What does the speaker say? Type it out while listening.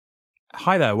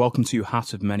Hi there, welcome to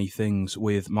Hat of Many Things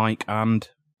with Mike and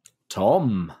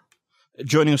Tom.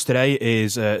 Joining us today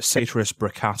is Satyros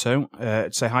Brucato.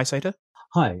 Say hi, Satyr.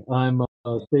 Hi, I'm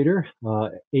Satyr,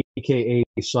 a.k.a.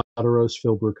 Satyros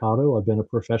Brucato. I've been a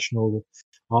professional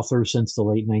author since the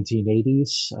late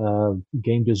 1980s,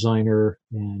 game designer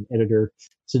and editor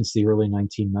since the early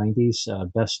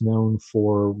 1990s, best known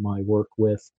for my work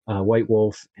with White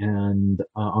Wolf and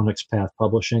Onyx Path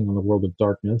Publishing on the World of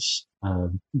Darkness.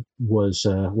 Was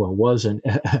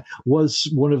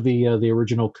one of the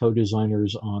original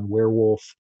co-designers on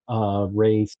Werewolf,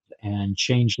 Wraith, and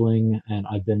Changeling, and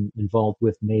I've been involved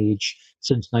with Mage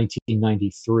since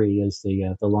 1993 as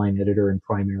the line editor and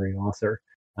primary author.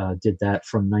 Did that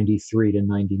from 93 to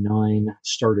 99,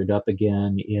 started up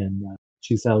again in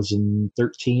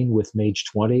 2013 with Mage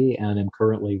 20, and I'm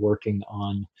currently working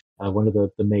on one of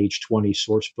the Mage 20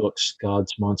 source books,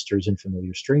 Gods, Monsters, and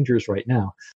Familiar Strangers, right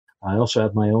now. I also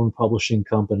have my own publishing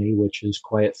company, which is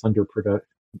Quiet Thunder Productions,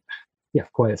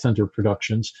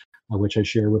 which I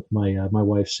share with my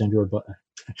wife, Sandra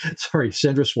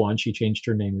Swan. She changed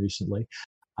her name recently.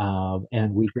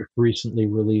 And we recently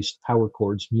released Power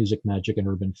Chords, Music, Magic, and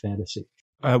Urban Fantasy.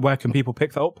 Where can people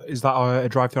pick that up? Is that a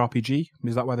Drive-Thru RPG?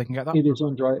 Is that where they can get that? It is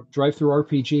on Drive-Thru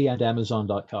RPG and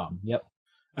Amazon.com. Yep.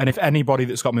 And if anybody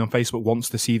that's got me on Facebook wants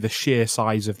to see the sheer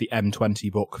size of the M20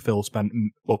 book Phil spent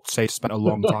a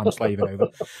long time slaving over.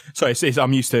 So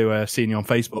I'm used to seeing you on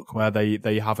Facebook where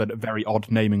they have a very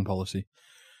odd naming policy.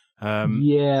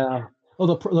 Yeah.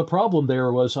 Well, the problem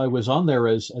there was I was on there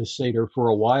as Satyr for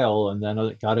a while, and then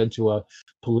I got into a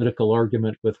political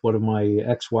argument with one of my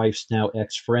ex-wife's now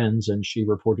ex-friends, and she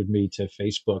reported me to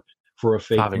Facebook for a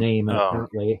fake name. And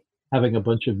apparently, having a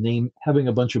bunch of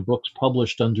books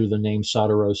published under the name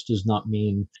Satyros does not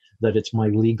mean that it's my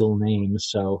legal name.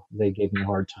 So they gave me a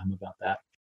hard time about that.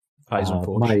 That is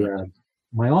unfortunate.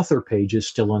 My author page is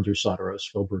still under Satyros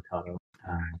Phil Brucato.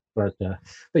 But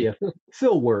yeah,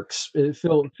 Phil works.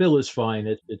 Phil is fine.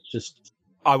 It's just.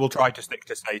 I will try to stick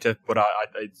to Satyr, but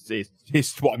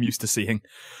it's what I'm used to seeing.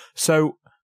 So,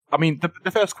 I mean,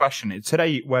 the first question is,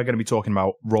 today we're going to be talking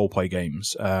about roleplay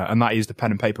games, and that is the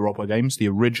pen and paper roleplay games, the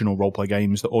original roleplay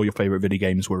games that all your favorite video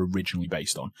games were originally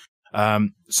based on.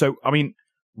 So, I mean,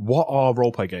 what are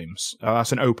roleplay games?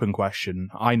 That's an open question.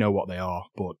 I know what they are,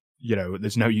 but,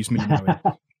 there's no use me knowing.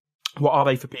 What are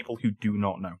they for people who do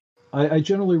not know? I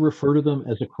generally refer to them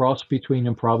as a cross between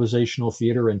improvisational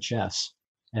theater and chess.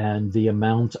 And the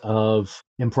amount of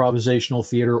improvisational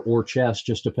theater or chess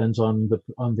just depends on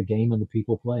the game and the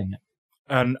people playing it.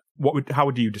 And how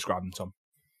would you describe them, Tom?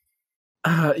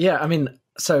 Yeah, I mean,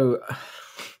 so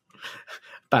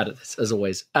bad at this as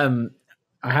always. I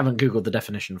haven't Googled the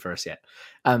definition for us yet.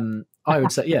 I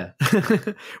would say, yeah.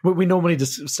 We normally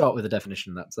just start with the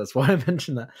definition. That's why I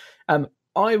mentioned that.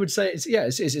 I would say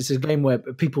it's a game where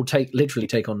people literally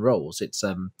take on roles. It's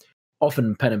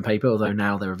often pen and paper, although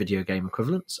now there are video game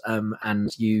equivalents.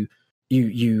 And you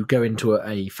go into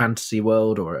a fantasy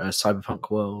world or a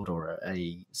cyberpunk world or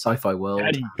a sci-fi world.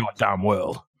 Any goddamn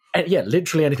world. And, yeah,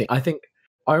 literally anything.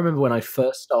 I remember when I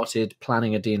first started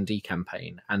planning a D&D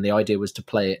campaign, and the idea was to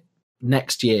play it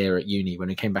next year at uni when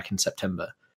we came back in September.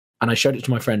 And I showed it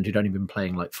to my friend who'd only been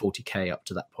playing like 40k up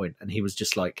to that point, and he was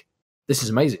just like, "This is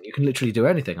amazing. You can literally do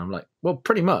anything." I'm like, "Well,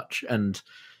 pretty much." And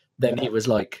then he was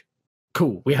like,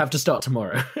 "Cool, we have to start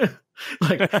tomorrow."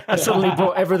 I suddenly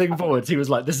brought everything forward. He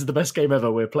was like, "This is the best game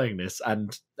ever. We're playing this."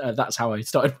 And that's how I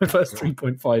started my first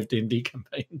 3.5 D&D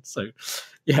campaign. So,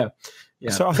 yeah.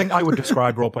 So I think I would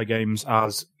describe roleplay games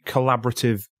as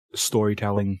collaborative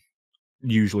storytelling,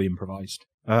 usually improvised.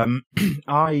 I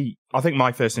think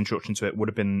my first introduction to it would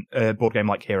have been a board game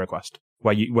like Hero Quest,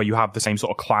 where you have the same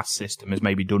sort of class system as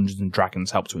maybe Dungeons and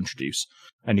Dragons help to introduce,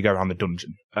 and you go around the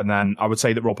dungeon. And then I would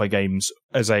say that roleplay games,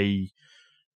 as a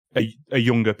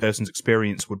younger person's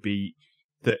experience, would be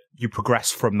that you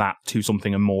progress from that to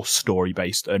something more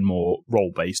story-based and more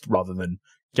role-based rather than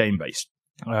game-based.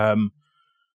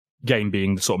 Game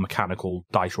being the sort of mechanical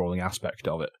dice-rolling aspect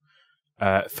of it.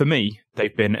 For me,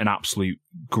 they've been an absolute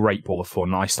great ball of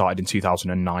fun. I started in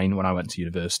 2009 when I went to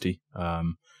university.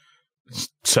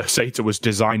 So Satyr was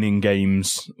designing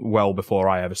games well before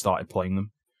I ever started playing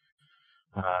them.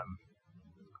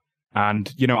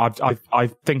 And I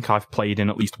think I've played in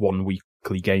at least one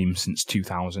weekly game since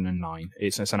 2009.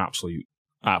 It's an absolute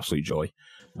joy.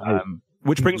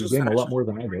 Which brings us to a lot more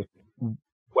than I do.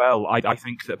 Well, I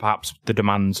think that perhaps the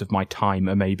demands of my time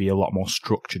are maybe a lot more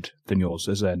structured than yours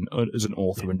as an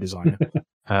author and designer.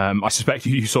 I suspect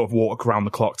you sort of walk around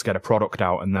the clock to get a product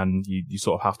out, and then you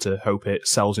sort of have to hope it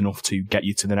sells enough to get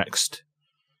you to the next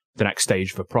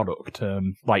stage of a product,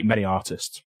 like many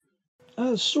artists.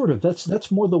 Sort of.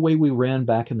 That's more the way we ran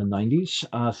back in the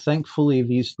 90s. Thankfully,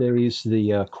 these days,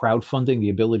 the crowdfunding, the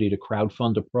ability to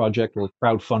crowdfund a project or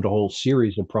crowdfund a whole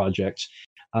series of projects,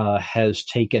 has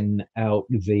taken out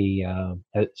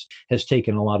has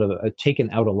taken a lot of taken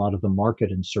out a lot of the market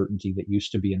uncertainty that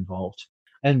used to be involved,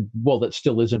 and well, that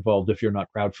still is involved if you're not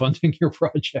crowdfunding your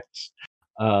projects.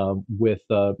 With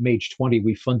Mage 20,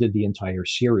 we funded the entire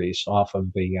series off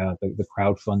of the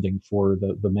crowdfunding for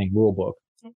the main rulebook.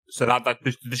 So that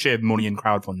the sheer money in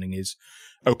crowdfunding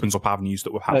opens up avenues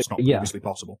that were perhaps not previously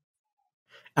possible.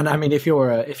 And I mean, if you're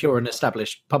an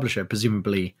established publisher,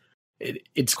 presumably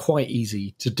it's quite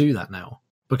easy to do that now.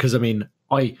 Because I mean,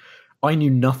 I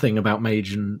knew nothing about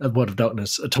Mage and World of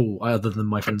Darkness at all, other than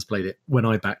my friends played it when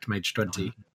I backed Mage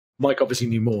 20. Mike obviously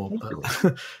knew more,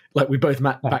 but like we both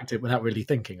backed it without really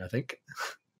thinking, I think.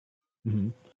 Mm-hmm.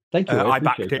 Thank you. I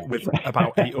backed it with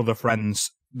about 8 other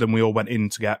friends. Then we all went in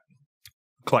to get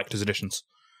collector's editions.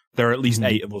 There are at least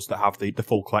 8 of us that have the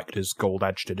full collector's gold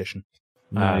edged edition.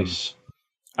 Nice.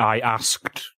 I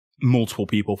asked multiple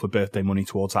people for birthday money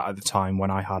towards that at the time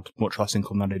when I had much less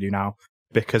income than I do now,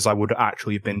 because I would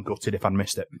actually have been gutted if I'd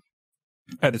missed it.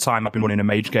 At the time, I'd been running a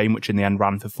Mage game, which in the end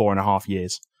ran for 4.5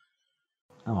 years.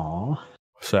 Aww.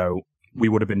 So we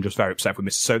would have been just very upset if we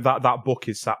missed it. So that book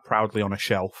is sat proudly on a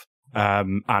shelf.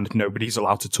 And nobody's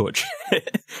allowed to touch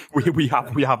it. we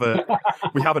have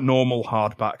a normal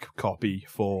hardback copy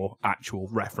for actual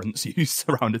reference use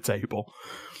around a table,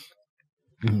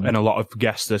 and a lot of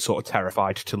guests are sort of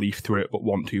terrified to leaf through it, but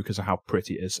want to because of how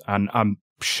pretty it is. And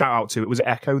shout out to, it was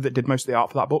Echo that did most of the art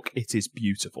for that book. It is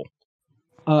beautiful.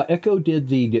 Echo did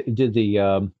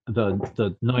the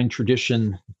 9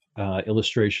 tradition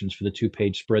illustrations for the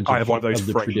 2-page spreads. I have one of those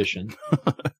the tradition.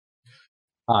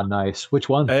 Ah, nice. Which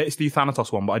one? It's the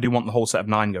Thanatos one, but I do want the whole set of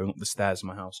 9 going up the stairs in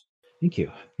my house. Thank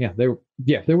you. Yeah,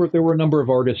 there were a number of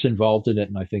artists involved in it,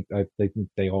 and I think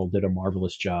they all did a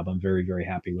marvelous job. I'm very, very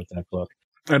happy with that book.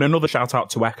 And another shout out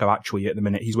to Echo, actually, at the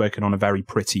minute. He's working on a very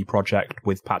pretty project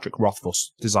with Patrick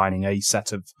Rothfuss, designing a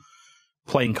set of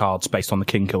playing cards based on the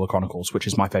Kingkiller Chronicles, which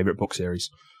is my favourite book series.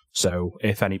 So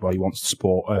if anybody wants to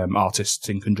support artists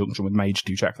in conjunction with Mage,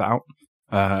 do check that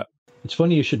out. It's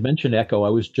funny you should mention Echo. I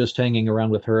was just hanging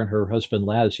around with her and her husband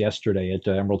Laz yesterday at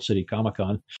Emerald City Comic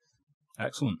Con.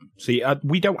 Excellent. See,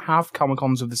 we don't have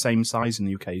Comic-Cons of the same size in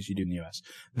the UK as you do in the US.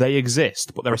 They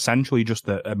exist, but they're essentially just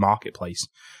a marketplace.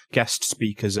 Guest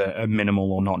speakers are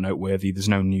minimal or not noteworthy. There's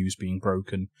no news being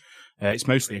broken. It's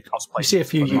mostly a cosplay. You see a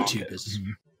few YouTubers.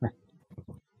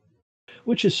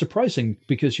 Which is surprising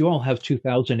because you all have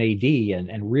 2000 AD,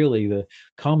 and really the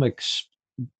comics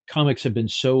have been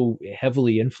so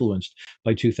heavily influenced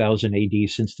by 2000 AD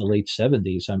since the late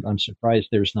 70s. I'm surprised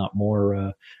there's not more.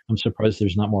 I'm surprised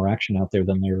there's not more action out there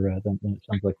than it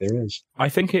sounds like there is. I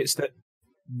think it's that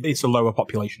it's a lower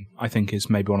population. I think is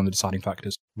maybe one of the deciding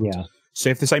factors. Yeah. So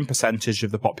if the same percentage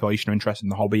of the population are interested in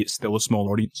the hobby, it's still a small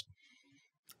audience.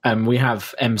 We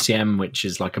have MCM, which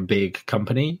is like a big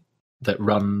company that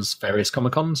runs various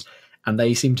Comic-Cons, and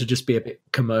they seem to just be a bit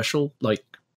commercial. Like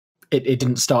it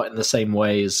didn't start in the same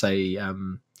way as, say,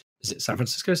 is it San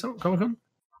Francisco Comic-Con?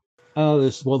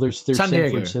 There's San Diego.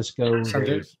 Francisco,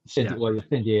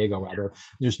 San Diego rather.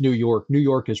 There's New York. New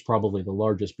York is probably the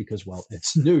largest because, well,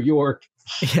 it's New York.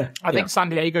 Yeah, I think San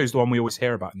Diego is the one we always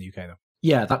hear about in the UK, though.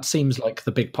 Yeah, that seems like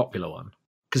the big popular one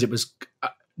because it was.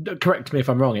 Correct me if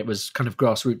I'm wrong. It was kind of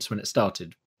grassroots when it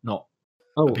started, not.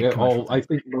 Oh, yeah, I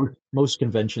think most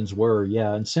conventions were,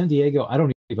 yeah. And San Diego, I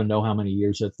don't even know how many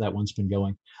years that one's been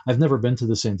going. I've never been to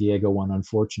the San Diego one,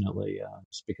 unfortunately,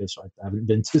 just because I haven't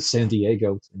been to San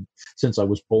Diego since I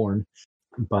was born.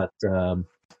 But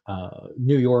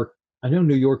New York, I know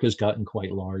New York has gotten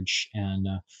quite large, and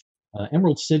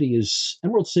Emerald City is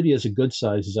a good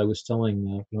size. As I was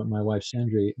telling my wife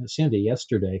Sandy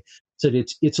yesterday, said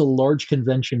it's a large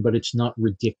convention, but it's not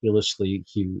ridiculously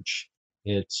huge.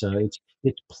 It's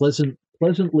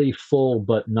pleasantly full,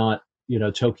 but not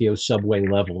Tokyo subway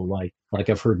level like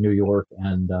I've heard New York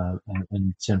and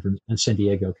San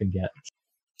Diego can get.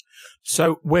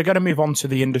 So we're going to move on to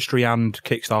the industry and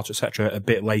Kickstarter, etc., a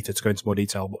bit later to go into more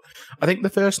detail. But I think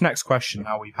the next question,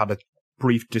 now we've had a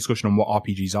brief discussion on what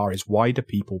RPGs are, is why do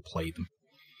people play them?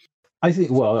 I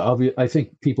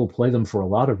think people play them for a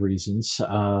lot of reasons.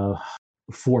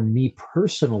 For me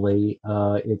personally,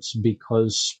 it's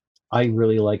because I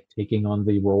really like taking on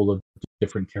the role of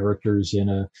different characters in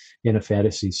a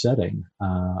fantasy setting.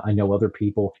 I know other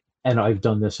people, and I've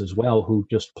done this as well, who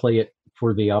just play it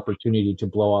for the opportunity to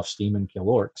blow off steam and kill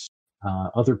orcs.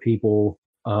 Other people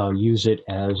use it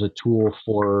as a tool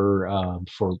for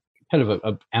kind of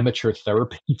a amateur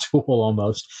therapy tool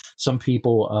almost. Some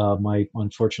people, my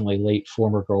unfortunately late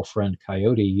former girlfriend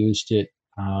Coyote, used it.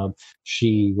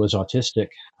 She was autistic,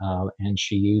 and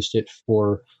she used it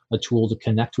for a tool to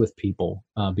connect with people,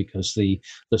 because the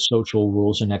social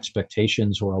rules and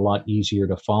expectations were a lot easier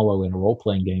to follow in a role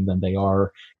playing game than they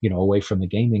are, away from the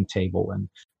gaming table,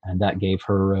 and that gave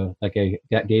her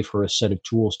that gave her a set of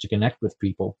tools to connect with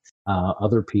people.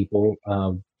 Other people,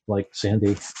 like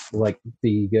Sandy, like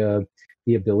the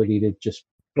ability to just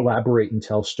collaborate and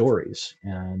tell stories,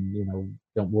 and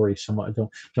don't worry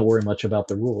don't worry much about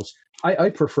the rules.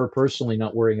 I prefer personally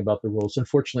not worrying about the rules.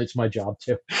 Unfortunately, it's my job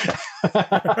too.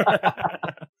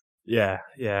 Yeah,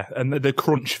 and the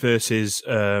crunch versus,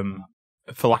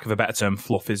 for lack of a better term,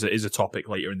 fluff is a topic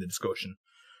later in the discussion.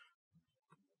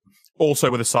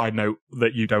 Also, with a side note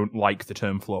that you don't like the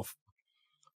term fluff.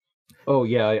 Oh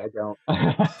yeah, I don't.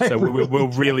 So we'll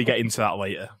really get into that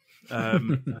later.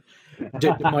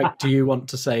 Mike, do you want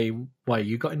to say why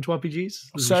you got into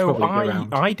RPGs? So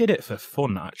I did it for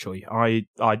fun, actually.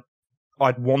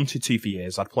 I'd wanted to for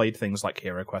years. I'd played things like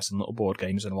Hero Quest and little board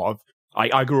games, and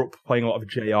I grew up playing a lot of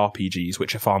JRPGs,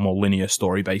 which are far more linear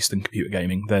story-based than computer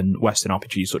gaming, than Western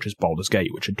RPGs such as Baldur's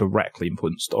Gate, which are directly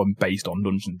influenced or based on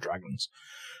Dungeons and Dragons.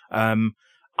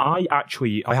 I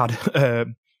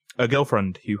had a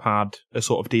girlfriend who had a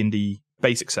sort of D&D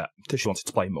basic set that she wanted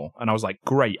to play more, and I was like,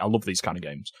 great, I love these kind of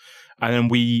games. And then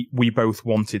we both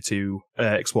wanted to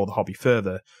explore the hobby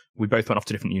further. We both went off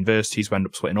to different universities. We ended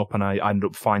up splitting up, and I ended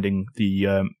up finding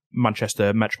the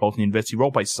Manchester Metropolitan University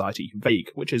Roleplay Society,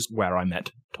 VAGUE, which is where I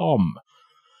met Tom.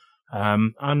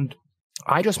 And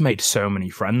I just made so many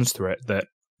friends through it that,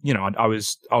 I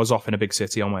was off in a big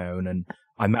city on my own, and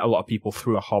I met a lot of people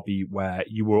through a hobby where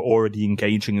you were already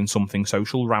engaging in something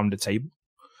social around a table.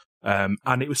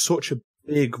 And it was such a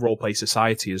big roleplay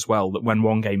society as well that when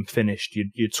one game finished,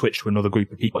 you'd switch to another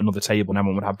group of people at another table, and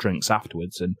everyone would have drinks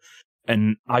afterwards.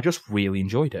 And I just really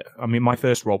enjoyed it. I mean, my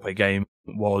first roleplay game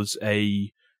was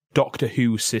a Doctor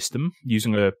Who system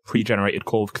using a pre-generated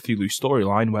Call of Cthulhu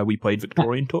storyline where we played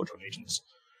Victorian torturing agents.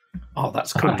 Oh,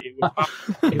 that's cool.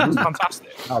 It was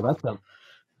fantastic. Oh, that's a...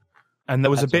 And there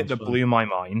was a bit that blew my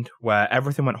mind where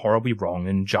everything went horribly wrong,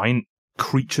 and giant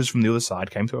creatures from the other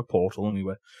side came through a portal, and we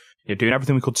were doing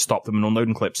everything we could to stop them and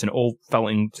unloading clips, and it all fell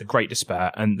into great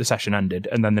despair, and the session ended,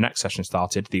 and then the next session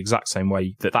started the exact same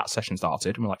way that session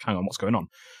started, and we're like, hang on, what's going on?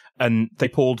 And they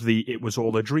pulled it was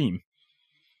all a dream,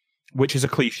 which is a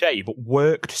cliche, but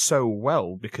worked so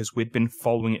well because we'd been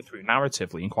following it through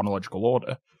narratively in chronological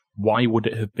order. Why would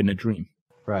it have been a dream?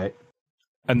 Right.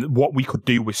 And what we could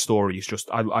do with stories,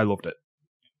 I loved it.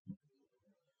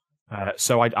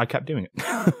 So I kept doing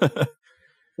it.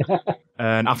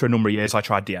 And after a number of years, I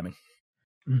tried DMing.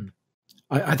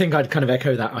 I think I'd kind of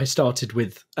echo that. I started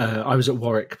with, I was at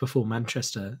Warwick before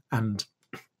Manchester, and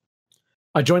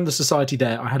I joined the society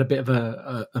there. I had a bit of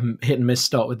a hit and miss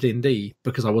start with D&D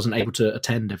because I wasn't able to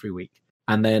attend every week.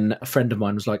 And then a friend of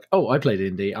mine was like, oh, I play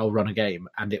D&D, I'll run a game.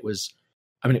 And it was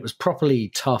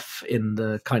properly tough in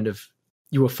the kind of,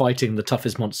 you were fighting the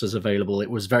toughest monsters available. It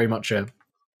was very much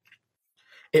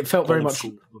it felt very much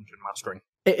dungeon mastering.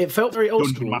 It felt very old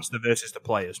Dungeon school. Master versus the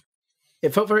players.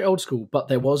 It felt very old school, but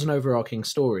there was an overarching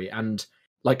story, and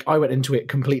I went into it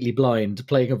completely blind,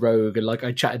 playing a rogue, and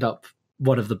I chatted up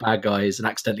one of the bad guys and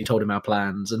accidentally told him our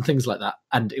plans and things like that,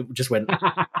 and it just went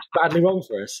badly wrong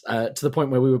for us, to the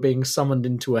point where we were being summoned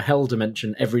into a hell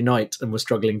dimension every night and were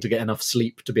struggling to get enough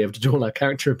sleep to be able to do all our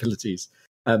character abilities.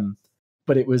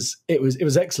 But it was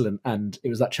excellent, and it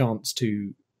was that chance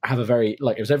to have a very,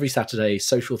 it was every Saturday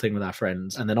social thing with our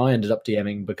friends, and then I ended up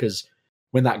DMing because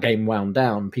when that game wound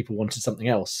down, people wanted something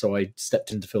else, so I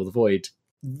stepped in to fill the void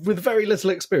with very little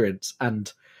experience,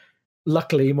 and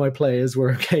luckily my players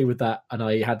were okay with that, and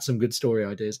I had some good story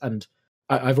ideas, and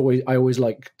I always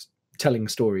liked telling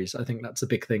stories. I think that's a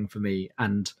big thing for me,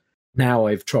 and now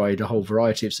I've tried a whole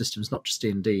variety of systems, not just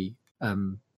D&D.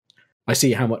 I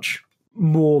see how much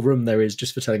more room there is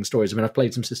just for telling stories. I mean, I've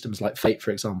played some systems like Fate,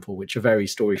 for example, which are very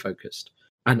story focused,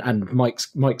 and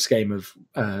Mike's game of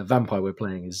Vampire we're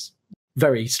playing is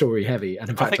very story heavy, and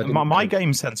in fact, I think my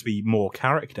games tend to be more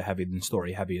character heavy than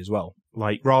story heavy as well.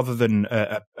 Rather than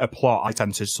a plot, I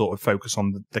tend to sort of focus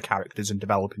on the characters and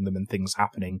developing them and things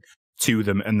happening to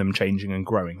them and them changing and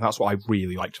growing. That's what I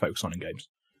really like to focus on in games.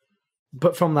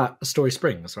 But from that, a story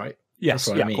springs, right? Yes,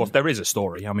 yeah, I mean. Of course, there is a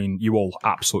story. I mean, you all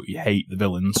absolutely hate the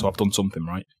villains, so I've done something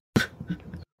right.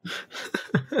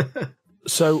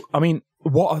 So, I mean,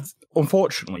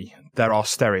 unfortunately, there are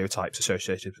stereotypes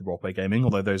associated with roleplay gaming,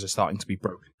 although those are starting to be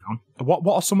broken down. What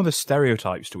are some of the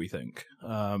stereotypes, do we think?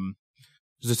 There's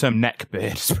the term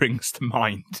neckbeard springs to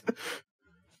mind.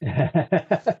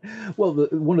 Well,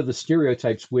 one of the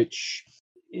stereotypes, which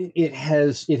it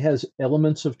has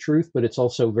elements of truth, but it's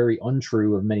also very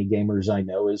untrue of many gamers I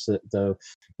know, is that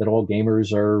all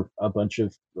gamers are a bunch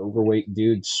of overweight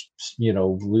dudes,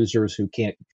 losers who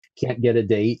can't get a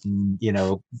date and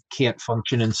can't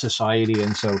function in society,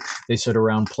 and so they sit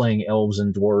around playing elves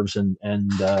and dwarves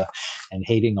and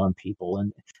hating on people.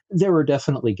 And there are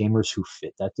definitely gamers who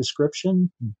fit that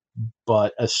description,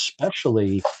 but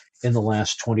especially in the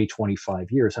last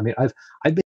 20-25 years. I mean, I've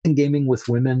been gaming with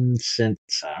women since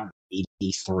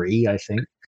 83, I think.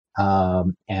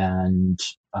 And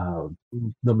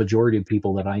the majority of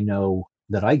people that I know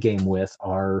that I game with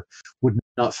would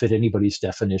not fit anybody's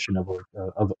definition of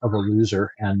a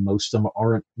loser, and most of them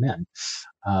aren't men.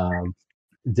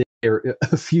 There are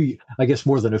a few, I guess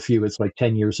more than a few, it's like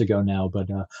 10 years ago now, but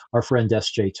our friend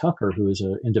S.J. Tucker, who is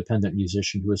an independent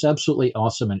musician who is absolutely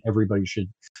awesome, and everybody should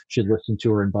listen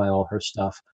to her and buy all her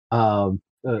stuff.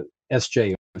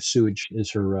 S.J. Suge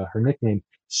is her nickname.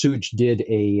 Suge did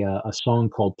a song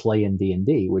called "Play in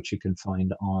D&D," which you can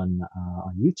find on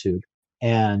YouTube,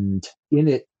 and in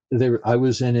it, I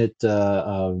was in it.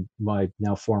 My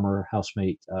now former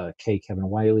housemate K. Kevin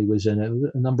Wiley was in it.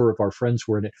 A number of our friends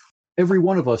were in it. Every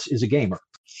one of us is a gamer.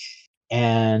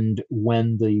 And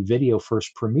when the video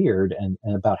first premiered, and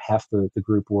about half the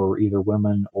group were either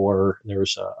women, or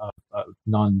there's a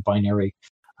non-binary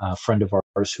friend of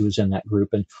ours who was in that group.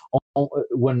 And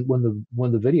when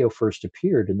the video first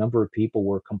appeared, a number of people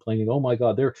were complaining, "Oh my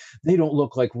God, they don't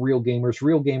look like real gamers.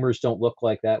 Real gamers don't look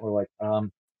like that." We're like,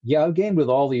 yeah, I've gamed with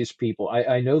all these people.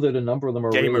 I know that a number of them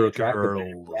are gamer really attractive.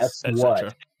 Girls, that's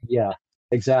what. Yeah.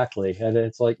 Exactly. And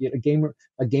it's like a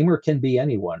gamer can be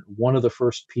anyone. One of the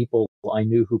first people I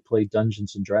knew who played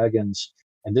Dungeons and Dragons,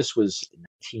 and this was in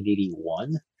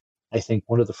 1981, I think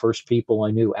one of the first people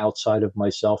I knew outside of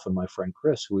myself and my friend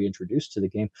Chris, who we introduced to the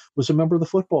game, was a member of the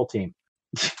football team.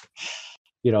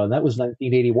 And that was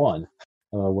 1981,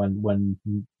 when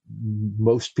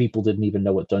most people didn't even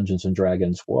know what Dungeons and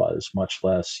Dragons was, much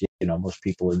less, most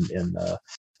people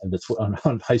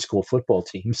on high school football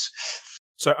teams.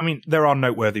 So, I mean, there are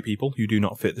noteworthy people who do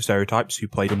not fit the stereotypes who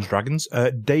play Dungeons & Dragons.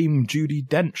 Dame Judi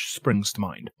Dench springs to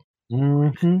mind.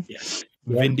 Mm-hmm. Yes.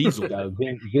 Yeah. Vin Diesel.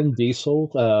 Vin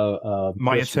Diesel.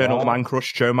 My eternal man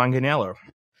crush, Joe Manganiello.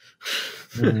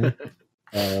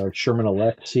 Mm-hmm. Sherman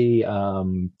Alexie.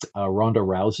 Ronda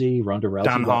Rousey.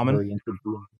 Dan Harmon.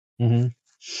 Mm-hmm.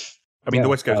 I mean, the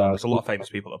list goes on. There's a lot of famous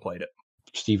people that played it.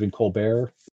 Stephen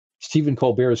Colbert. Stephen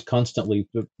Colbert is constantly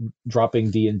dropping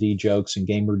D&D jokes and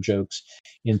gamer jokes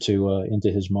into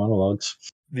his monologues.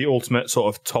 The ultimate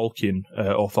sort of Tolkien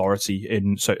authority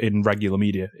in regular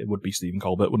media, it would be Stephen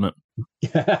Colbert, wouldn't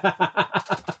it?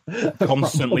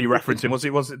 Constantly referencing. Was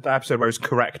it the episode where he was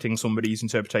correcting somebody's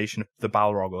interpretation of the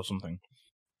Balrog or something?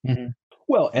 Mm-hmm.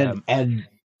 Well, and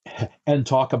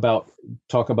talk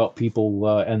about people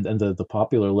and the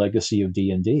popular legacy of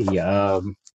D&D.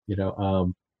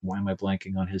 Why am I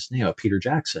blanking on his name? Peter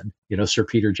Jackson. Sir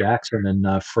Peter Jackson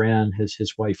and Fran,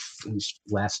 his wife, whose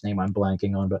last name I'm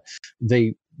blanking on, but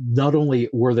they not only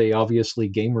were they obviously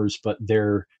gamers, but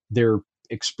their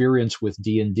experience with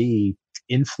D&D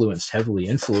heavily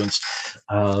influenced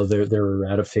their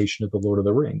adaptation of the Lord of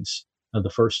the Rings. And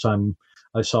the first time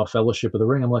I saw Fellowship of the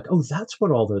Ring, I'm like, oh, that's what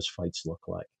all those fights look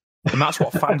like. And that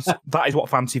is what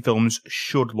fantasy films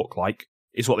should look like.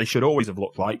 It's what they should always have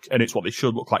looked like, and it's what they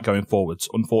should look like going forwards.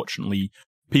 Unfortunately,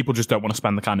 people just don't want to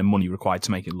spend the kind of money required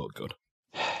to make it look good.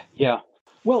 Yeah.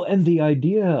 Well, and the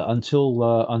idea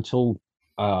until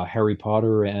Harry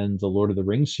Potter and the Lord of the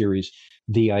Rings series,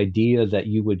 the idea that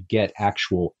you would get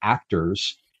actual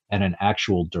actors and an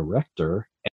actual director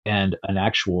and an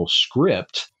actual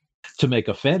script to make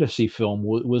a fantasy film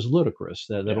was ludicrous.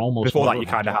 That almost before that you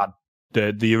kind of had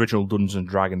the original Dungeons and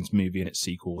Dragons movie and its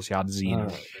sequels. You had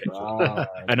Xena,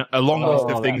 and a long list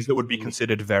of things that would be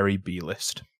considered very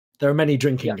B-list. There are many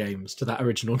drinking games to that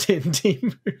original D&D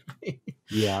movie.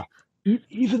 Yeah,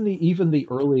 even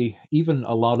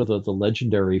a lot of the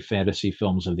legendary fantasy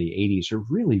films of the 80s are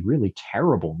really, really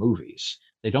terrible movies.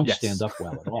 They don't stand up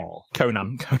well at all.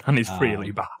 Conan is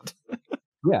really bad.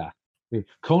 Yeah,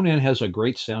 Conan has a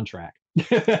great soundtrack.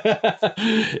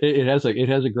 it has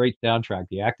a great soundtrack.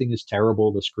 The acting is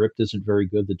terrible. The script isn't very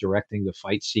good. The directing, the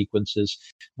fight sequences,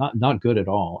 not good at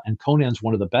all. And Conan's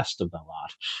one of the best of the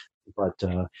lot.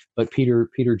 But Peter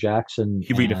Jackson,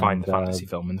 he redefined the fantasy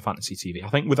film and the fantasy TV. I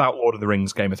think without Lord of the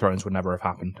Rings, Game of Thrones would never have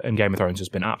happened, and Game of Thrones has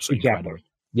been absolutely incredible.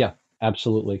 Yeah,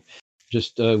 absolutely.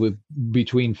 Just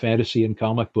between fantasy and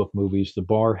comic book movies, the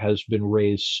bar has been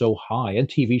raised so high, and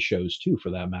TV shows too, for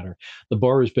that matter. The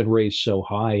bar has been raised so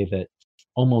high that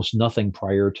almost nothing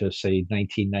prior to, say,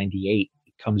 1998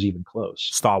 comes even close.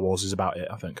 Star Wars is about it,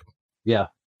 I think. Yeah.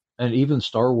 And even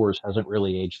Star Wars hasn't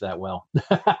really aged that well.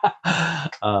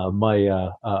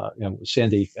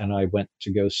 Sandy and I went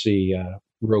to go see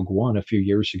Rogue One a few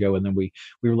years ago, and then we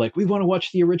were like, we want to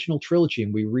watch the original trilogy,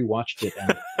 and we rewatched it.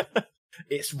 And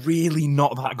it's really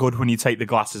not that good when you take the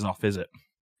glasses off, is it?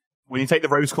 When you take the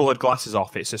rose-colored glasses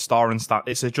off, it's just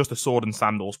a sword and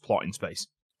sandals plot in space.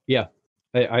 Yeah,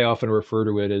 I often refer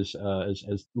to it as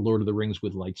Lord of the Rings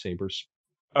with lightsabers.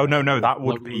 Oh no, that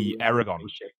would be Aragon.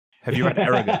 Have you read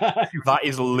Aragon? That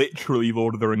is literally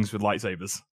Lord of the Rings with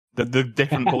lightsabers. The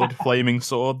different coloured flaming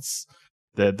swords.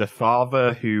 The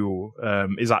father who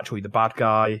is actually the bad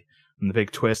guy, and the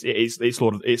big twist. It's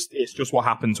just what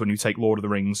happens when you take Lord of the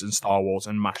Rings and Star Wars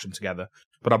and mash them together.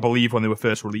 But I believe when they were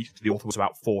first released, the author was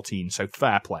about 14, so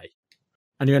fair play.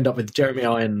 And you end up with Jeremy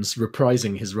Irons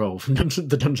reprising his role from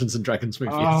the Dungeons and Dragons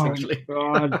movie, essentially.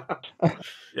 God.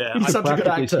 Yeah, he's such a good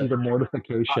actor. The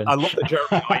mortification. I love that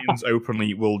Jeremy Irons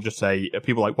openly will just say,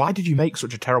 people are like, why did you make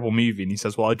such a terrible movie? And he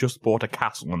says, well, I just bought a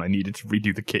castle and I needed to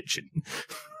redo the kitchen.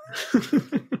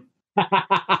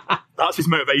 That's his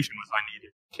motivation, was I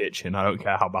needed a kitchen. I don't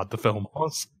care how bad the film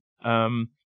was. And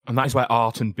that is where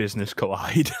art and business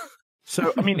collide.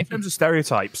 So, I mean, in terms of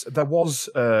stereotypes, there was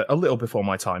a little before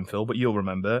my time, Phil, but you'll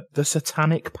remember the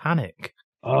Satanic Panic.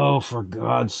 Oh, for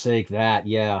God's sake, that,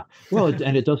 yeah. Well,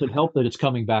 and it doesn't help that it's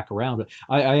coming back around.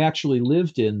 I actually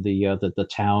lived in the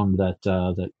town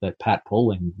that Pat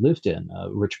Poling lived in,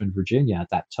 Richmond, Virginia, at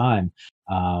that time,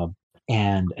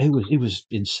 and it was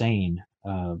insane.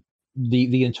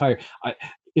 The entire.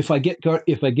 If I get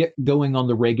going on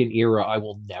the Reagan era, I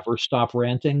will never stop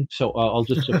ranting. So I'll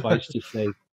just suffice to say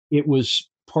it was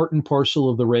part and parcel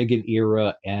of the Reagan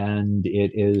era, and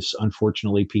it is,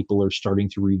 unfortunately, people are starting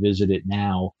to revisit it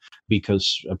now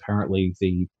because apparently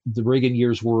the Reagan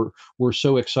years were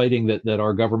so exciting that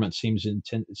our government seems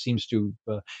to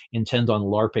intend on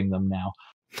LARPing them now.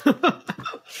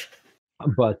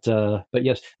 But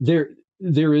yes, there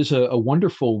is a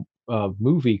wonderful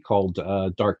movie called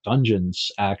Dark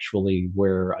Dungeons, actually,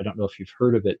 where I don't know if you've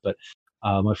heard of it, but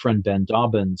my friend Ben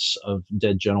Dobbins of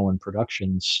Dead Gentleman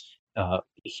Productions,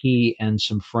 he and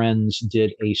some friends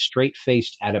did a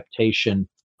straight-faced adaptation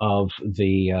of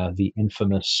the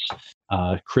infamous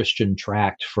Christian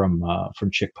tract from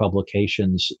Chick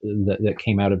Publications that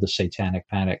came out of the Satanic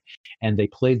Panic, and they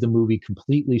played the movie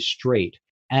completely straight.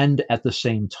 And at the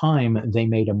same time, they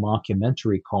made a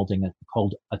mockumentary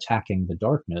called Attacking the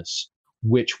Darkness,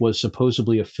 which was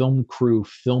supposedly a film crew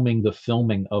filming the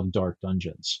filming of Dark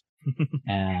Dungeons.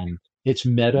 And it's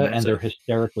meta, and they're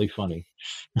hysterically funny.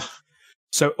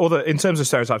 So, in terms of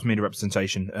stereotypes, media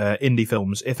representation, indie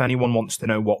films, if anyone wants to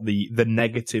know what the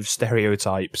negative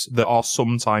stereotypes that are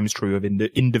sometimes true of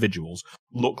individuals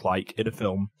look like in a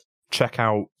film, check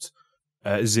out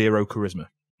Zero Charisma.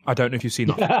 I don't know if you've seen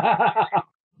that.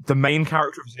 The main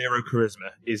character of Zero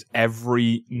Charisma is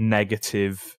every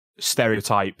negative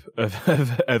stereotype of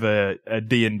a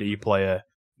D&D player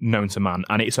known to man,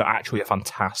 and it's actually a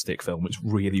fantastic film. It's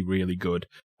really, really good.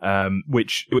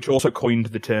 Which also coined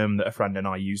the term that a friend and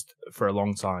I used for a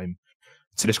long time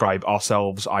to describe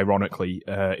ourselves, ironically,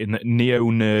 in the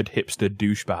neo-nerd hipster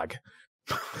douchebag.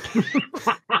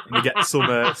 You get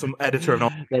some editor of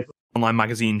an online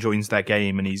magazine joins their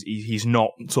game, and he's not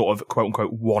sort of quote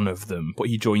unquote one of them, but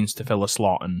he joins to fill a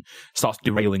slot and starts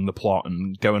derailing the plot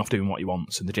and going off doing what he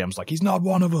wants. And the GM's like, he's not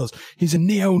one of us. He's a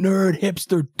neo-nerd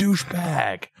hipster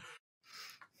douchebag.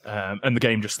 And the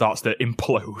game just starts to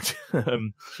implode.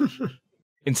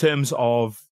 In terms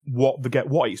of what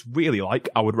it's really like,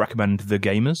 I would recommend The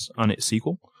Gamers and its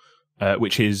sequel,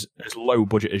 which is as low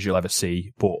budget as you'll ever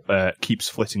see, but keeps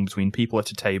flitting between people at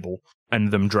a table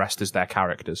and them dressed as their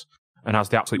characters, and has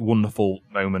the absolutely wonderful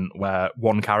moment where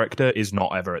one character is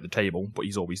not ever at the table, but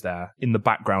he's always there in the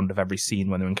background of every scene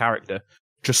when they're in character,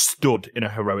 just stood in a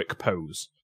heroic pose.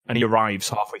 And he arrives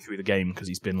halfway through the game because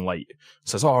he's been late.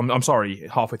 Says, "Oh, I'm sorry."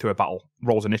 Halfway through a battle,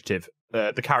 rolls initiative.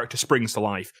 The character springs to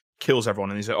life, kills everyone,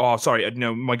 and he's like, "Oh, sorry,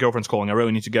 my girlfriend's calling. I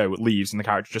really need to go." It leaves, and the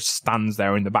character just stands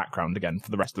there in the background again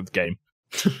for the rest of the game.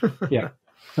 Yeah,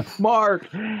 Mark.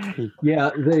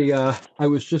 Yeah, I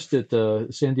was just at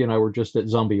Sandy and I were just at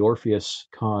Zombie Orpheus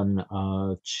Con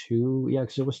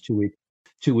because it was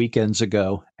 2 weekends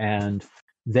ago, and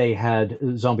they had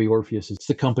Zombie Orpheus. It's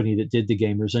the company that did the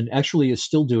Gamers and actually is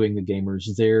still doing the Gamers.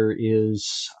 There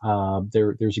is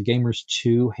there's a Gamers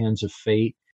 2, Hands of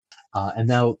Fate, and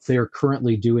now they're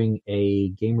currently doing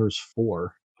a Gamers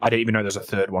 4. I didn't even know there's a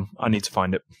third one. I need to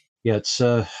find it. Yeah, it's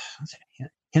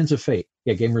Hands of Fate.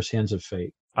 Yeah, Gamers Hands of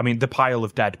Fate. I mean, the pile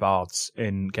of dead bards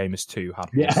in Gamers 2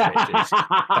 had me stitches.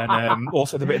 And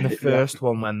also the bit in the first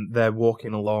one when they're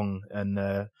walking along and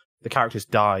the character's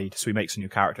died, so he makes a new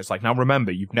character. It's like, now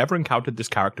remember, you've never encountered this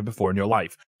character before in your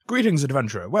life. Greetings,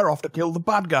 adventurer. We're off to kill the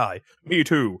bad guy. Me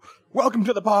too. Welcome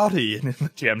to the party. And the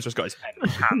GM's just got his head in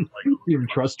his hand. You're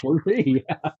trustworthy.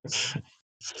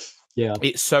 Yeah.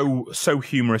 It's so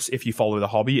humorous if you follow the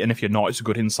hobby, and if you're not, it's a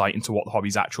good insight into what the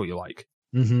hobby's actually like.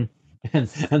 Mm-hmm. And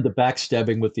the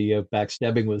backstabbing with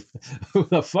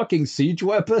with a fucking siege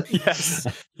weapon.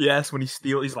 Yes. When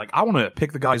he's like, I want to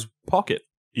pick the guy's pocket.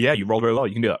 Yeah, you roll very low.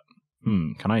 You can do that.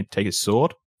 Can I take his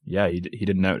sword? Yeah, he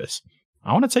didn't notice.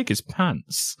 I want to take his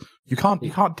pants. You can't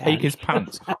take his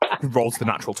pants. He rolls the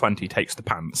natural 20, takes the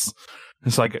pants.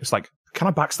 It's like, can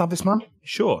I backstab this man?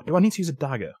 Sure. Do I need to use a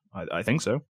dagger? I think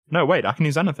so. No, wait, I can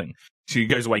use anything. So he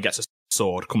goes away, gets a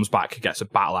sword, comes back, gets a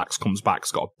battle axe, comes back,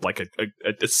 has got like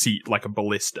a seat, like a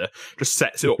ballista, just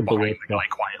sets it up behind the guy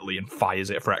quietly and fires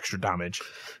it for extra damage.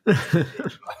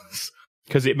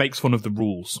 Because it makes fun of the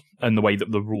rules and the way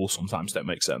that the rules sometimes don't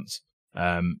make sense.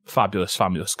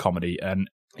 Fabulous comedy. And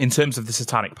in terms of the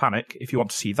Satanic Panic, if you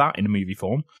want to see that in a movie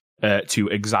form, to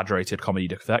exaggerated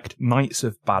comedic effect, Knights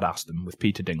of Badassdom with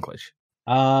Peter Dinklage.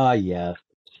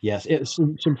 Yes.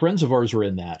 Some friends of ours were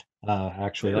in that,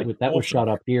 actually. Really? That was shot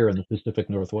up here in the Pacific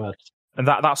Northwest. And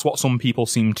that's what some people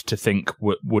seemed to think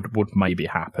would maybe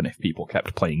happen if people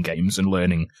kept playing games and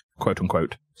learning,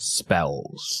 quote-unquote,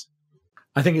 spells.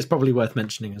 I think it's probably worth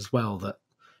mentioning as well that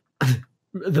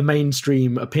the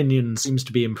mainstream opinion seems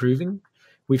to be improving.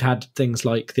 We've had things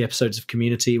like the episodes of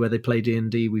Community where they play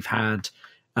D&D. We've had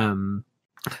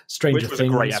Stranger Things. Which was a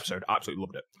great episode. I absolutely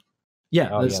loved it.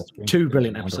 Yeah, there's 2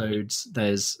 brilliant episodes.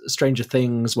 There's Stranger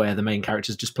Things where the main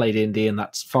characters just play D&D and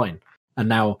that's fine. And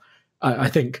now I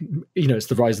think, it's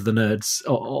the rise of the nerds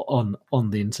on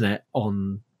the internet,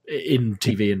 in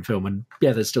TV and film. And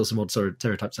yeah, there's still some odd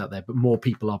stereotypes out there, but more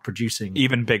people are producing.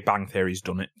 Even Big Bang Theory's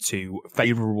done it to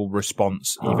favourable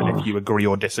response, even if you agree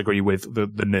or disagree with the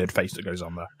nerd face that goes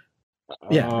on there.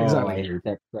 Yeah, exactly. I heard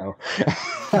that, so.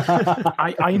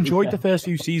 I enjoyed the first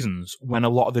few seasons when a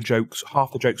lot of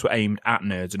half the jokes were aimed at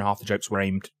nerds and half the jokes were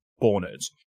aimed for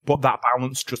nerds. But that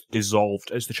balance just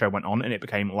dissolved as the show went on and it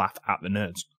became laugh at the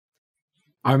nerds.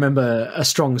 I remember a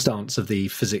strong stance of the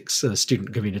physics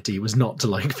student community was not to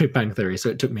like Big Bang Theory, so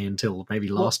it took me until maybe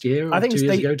last year or 2 years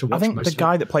ago to watch. I think the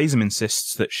guy that plays him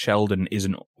insists that Sheldon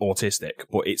isn't autistic,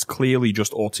 but it's clearly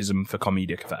just autism for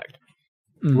comedic effect.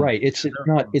 Right. It's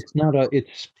I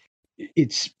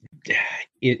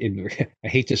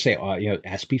hate to say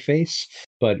aspie face,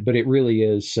 but it really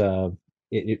is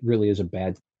it really is a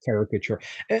bad caricature.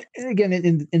 And again,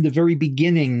 in the very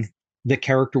beginning, the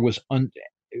character was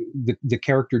the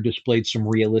character displayed some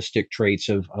realistic traits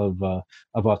of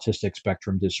autistic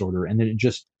spectrum disorder, and then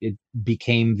it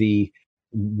became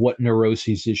what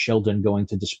neuroses is Sheldon going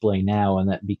to display now, and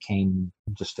that became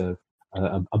just a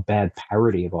bad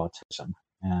parody of autism.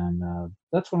 And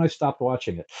that's when I stopped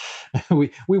watching it.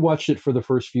 We watched it for the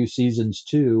first few seasons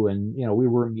too, and we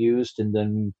were amused, and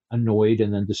then annoyed,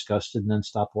 and then disgusted, and then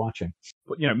stopped watching.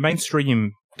 But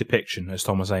mainstream depiction, as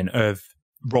Tom was saying, of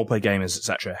roleplay gamers,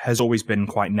 etc., has always been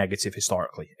quite negative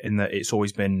historically. In that it's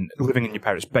always been living in your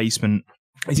parents' basement.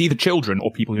 It's either children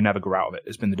or people who never grew out of it.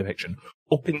 Has been the depiction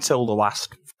up until the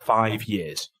last 5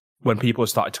 years, when people have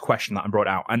started to question that and brought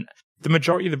it out. And the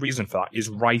majority of the reason for that is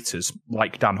writers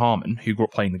like Dan Harmon, who grew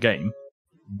up playing the game,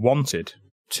 wanted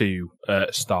to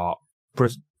start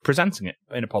presenting it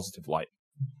in a positive light.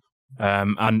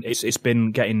 And it's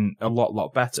been getting a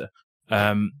lot better.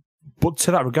 But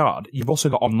to that regard, you've also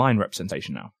got online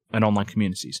representation now and online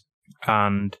communities.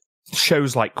 And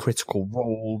shows like Critical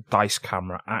Role, Dice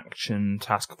Camera Action,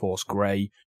 Task Force Grey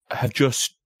have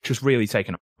just really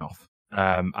taken off.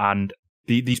 And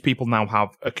these people now have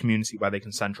a community where they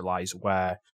can centralize,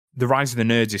 where the rise of the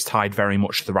nerds is tied very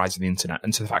much to the rise of the internet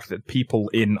and to the fact that people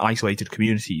in isolated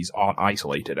communities aren't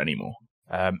isolated anymore.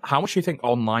 How much do you think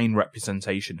online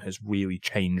representation has really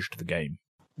changed the game?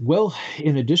 Well,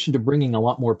 in addition to bringing a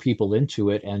lot more people into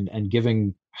it and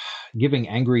giving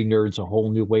angry nerds a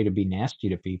whole new way to be nasty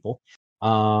to people,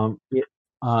 it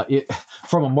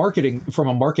from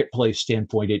a marketplace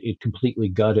standpoint, it completely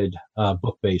gutted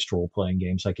book-based role-playing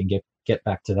games. I can get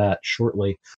back to that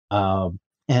shortly.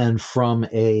 And from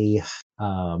a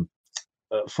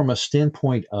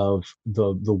standpoint of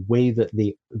the way that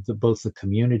both the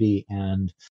community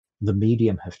and the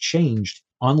medium have changed,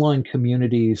 online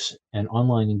communities and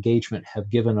online engagement have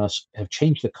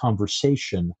changed the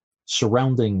conversation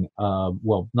surrounding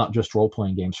not just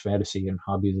role-playing games, fantasy and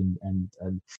hobbies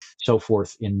and so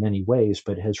forth in many ways,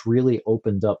 but has really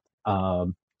opened up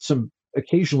some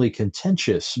occasionally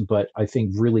contentious, but I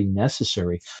think really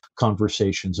necessary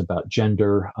conversations about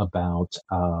gender, about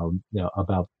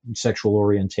sexual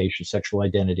orientation, sexual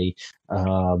identity,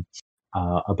 uh,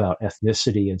 about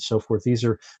ethnicity, and so forth. These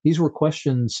were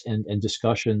questions and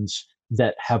discussions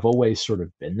that have always sort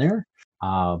of been there.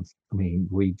 I mean,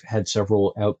 we've had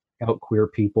several out queer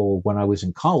people when I was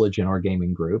in college in our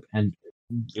gaming group, and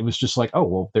it was just like, oh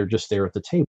well, they're just there at the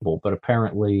table. But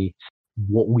apparently,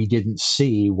 what we didn't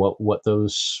see, what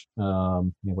those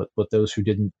what those who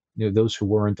didn't, those who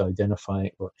weren't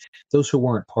identifying, or those who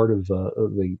weren't part of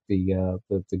the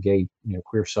gay,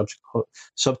 queer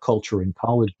subculture in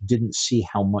college, didn't see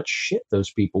how much shit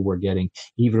those people were getting,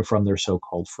 even from their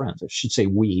so-called friends. I should say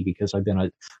we, because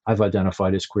I've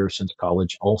identified as queer since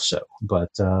college also, but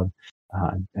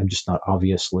I'm just not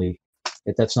obviously,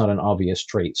 that's not an obvious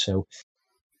trait. So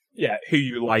yeah, who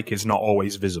you like is not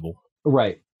always visible.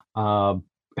 right.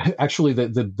 Actually,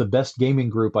 the best gaming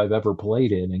group I've ever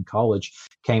played in college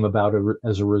came about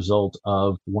as a result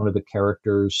of one of the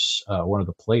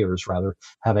players rather,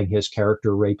 having his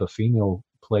character rape a female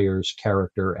player's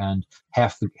character, and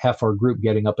half our group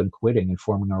getting up and quitting and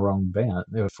forming our own band,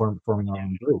 forming our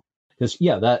own group. Because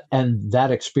that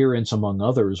experience, among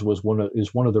others, is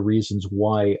one of the reasons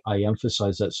why I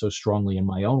emphasize that so strongly in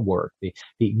my own work.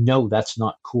 No, that's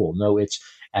not cool. No, it's,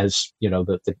 as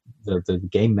the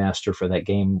game master for that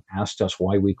game asked us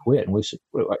why we quit, and we said,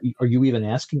 "Are you even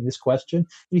asking this question?" And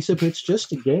he said, "But it's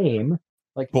just a game."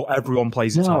 Like, but everyone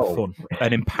plays it to have fun,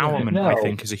 and empowerment, I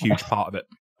think, is a huge part of it.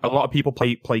 A lot of people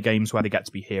play games where they get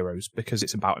to be heroes because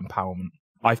it's about empowerment.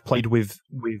 I've played with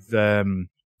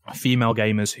female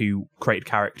gamers who created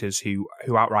characters who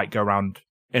outright go around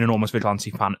in an almost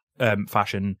vigilante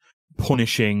fashion,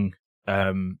 punishing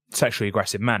sexually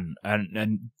aggressive men,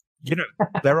 and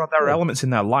there are elements in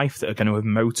their life that are going to have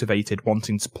motivated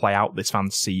wanting to play out this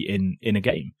fantasy in a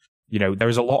game. There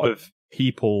is a lot of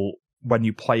people, when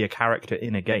you play a character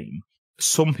in a game,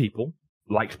 some people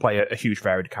like to play a huge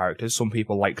varied characters. Some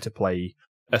people like to play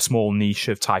a small niche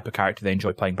of type of character they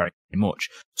enjoy playing very much.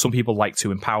 Some people like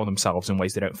to empower themselves in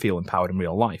ways they don't feel empowered in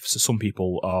real life. So some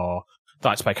people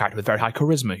like to play a character with very high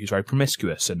charisma, who's very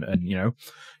promiscuous and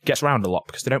gets around a lot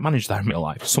because they don't manage that in real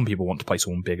life. Some people want to play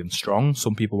someone big and strong.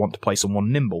 Some people want to play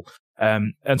someone nimble.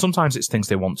 And sometimes it's things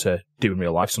they want to do in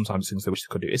real life. Sometimes it's things they wish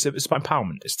they could do. It's about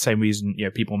empowerment. It's the same reason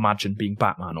people imagine being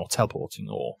Batman or teleporting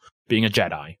or being a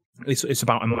Jedi. It's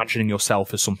about imagining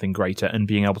yourself as something greater and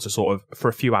being able to sort of, for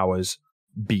a few hours,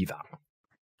 be that.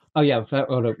 Oh yeah, if I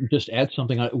ought to just add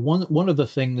something. One of the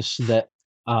things that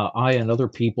I and other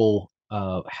people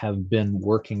have been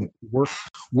work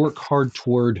hard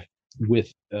toward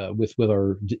with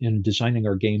our in designing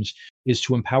our games is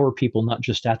to empower people, not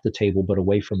just at the table but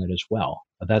away from it as well.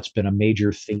 That's been a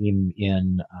major theme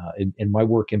in my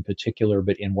work in particular,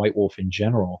 but in White Wolf in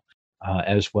general,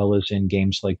 as well as in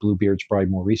games like Bluebeard's Bride,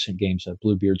 more recent games like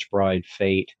Bluebeard's Bride,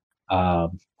 Fate,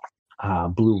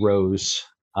 Blue Rose,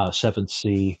 Seventh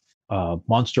Sea,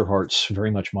 Monster Hearts,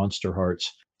 very much Monster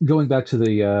Hearts. Going back to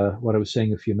the what I was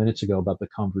saying a few minutes ago about the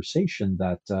conversation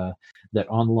that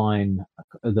online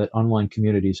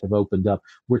communities have opened up,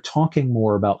 we're talking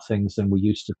more about things than we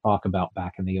used to talk about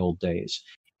back in the old days,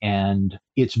 and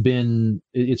it's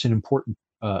an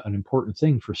important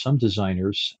thing for some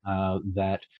designers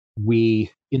that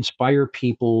we inspire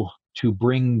people to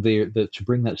bring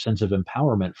that sense of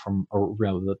empowerment from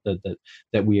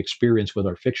that we experience with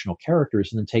our fictional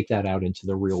characters, and then take that out into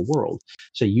the real world.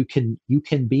 So you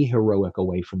can be heroic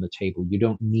away from the table. You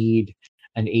don't need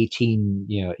an 18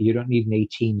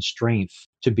 strength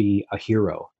to be a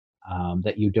hero.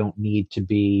 That you don't need to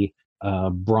be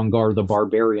Brongar the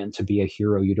Barbarian to be a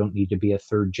hero. You don't need to be a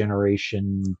third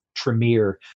generation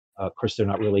Tremere. Of course, they're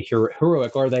not really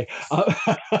heroic, are they?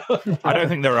 I don't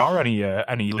think there are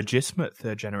any legitimate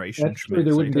third generation. That's true.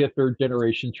 There wouldn't be a third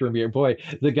generation Tremere. Boy,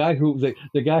 the guy who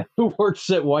works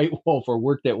at White Wolf or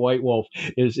worked at White Wolf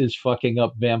is fucking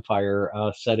up vampire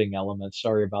setting elements.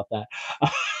 Sorry about that.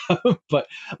 But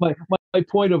my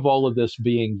point of all of this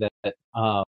being that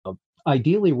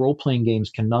ideally, role-playing games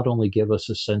can not only give us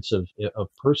a sense of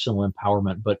personal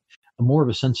empowerment, but more of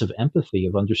a sense of empathy,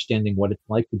 of understanding what it's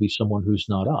like to be someone who's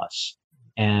not us.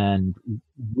 And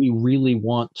we really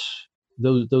want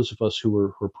those of us who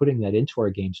are putting that into our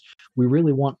games, we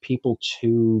really want people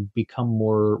to become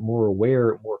more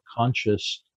aware, more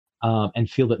conscious, and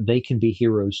feel that they can be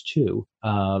heroes too,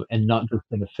 and not just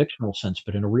in a fictional sense,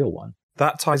 but in a real one.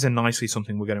 That ties in nicely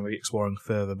something we're going to be exploring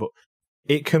further, but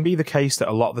it can be the case that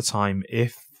a lot of the time,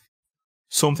 if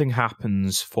something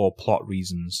happens for plot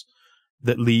reasons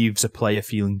that leaves a player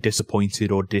feeling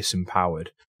disappointed or disempowered,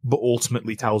 but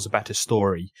ultimately tells a better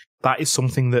story, that is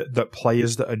something that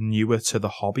players that are newer to the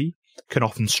hobby can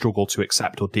often struggle to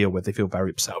accept or deal with. They feel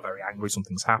very upset or very angry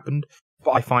something's happened.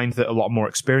 But I find that a lot more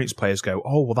experienced players go,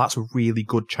 oh, well, that's a really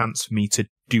good chance for me to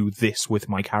do this with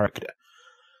my character.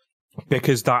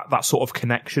 Because that sort of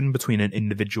connection between an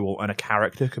individual and a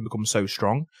character can become so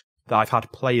strong that I've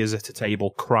had players at a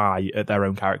table cry at their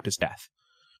own character's death.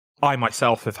 I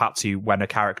myself have had to, when a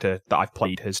character that I've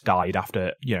played has died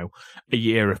after, a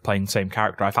year of playing the same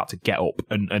character, I've had to get up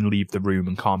and leave the room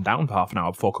and calm down for half an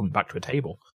hour before coming back to a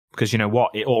table. Because you know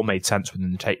what? It all made sense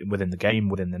within the game,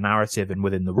 within the narrative, and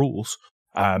within the rules.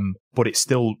 But it's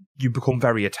still, you become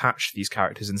very attached to these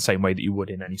characters in the same way that you would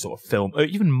in any sort of film, or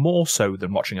even more so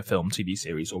than watching a film, TV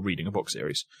series, or reading a book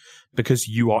series, because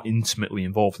you are intimately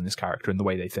involved in this character and the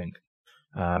way they think.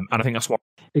 And I think that's one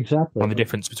of the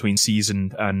difference between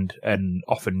seasoned and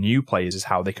often new players is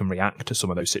how they can react to some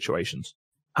of those situations.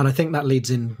 And I think that leads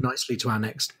in nicely to our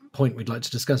next point we'd like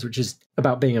to discuss, which is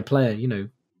about being a player.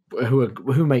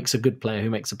 Who makes a good player, who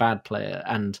makes a bad player,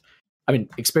 and I mean,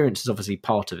 experience is obviously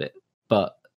part of it,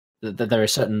 but there are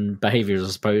certain behaviors, I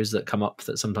suppose, that come up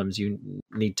that sometimes you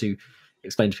need to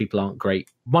explain to people aren't great.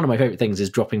 One of my favorite things is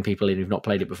dropping people in who've not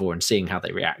played it before and seeing how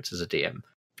they react as a DM.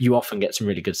 You often get some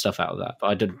really good stuff out of that,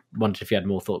 but I wondered if you had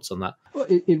more thoughts on that. Well,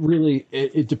 it really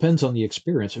depends on the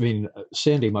experience. I mean,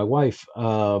 Sandy, my wife,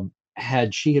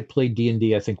 had played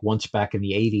D&D, I think, once back in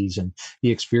the 80s, and the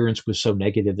experience was so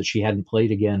negative that she hadn't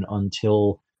played again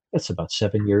until that's about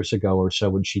 7 years ago or so,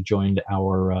 when she joined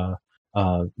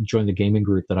joined the gaming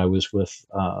group that I was with.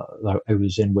 I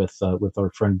was in with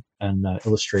our friend and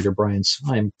illustrator Brian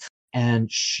Syme, and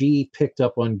she picked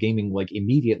up on gaming like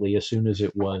immediately as soon as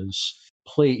it was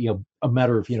play. A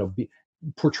matter of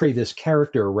portray this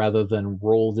character rather than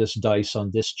roll this dice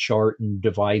on this chart and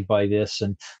divide by this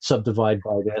and subdivide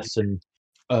by this, and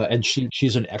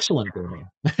she's an excellent gamer.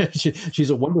 She's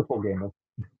a wonderful gamer.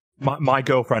 My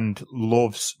girlfriend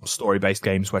loves story-based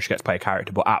games where she gets to play a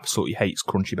character, but absolutely hates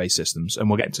crunchy-based systems. And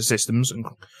we'll get into systems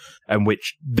and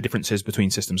which the differences between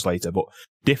systems later. But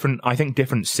I think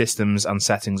different systems and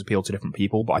settings appeal to different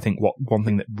people. But I think one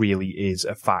thing that really is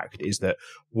a fact is that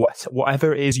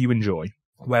whatever it is you enjoy,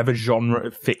 whatever genre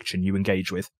of fiction you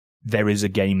engage with, there is a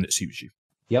game that suits you.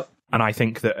 Yep. And I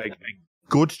think that a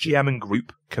good GM and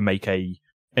group can make a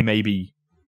maybe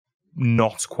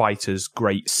not quite as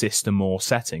great system or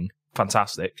setting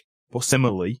fantastic, but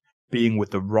similarly, being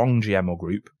with the wrong GM or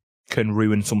group can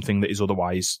ruin something that is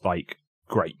otherwise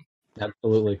great.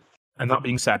 Absolutely. And that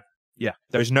being said, yeah,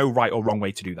 there is no right or wrong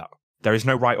way to do that. There is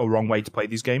no right or wrong way to play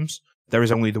these games. There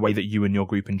is only the way that you and your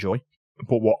group enjoy.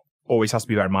 But what always has to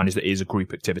be bear in mind is that it is a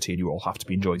group activity and you all have to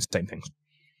be enjoying the same things.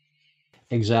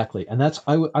 Exactly. And that's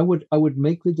I would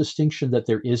make the distinction that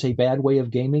there is a bad way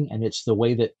of gaming, and it's the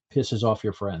way that pisses off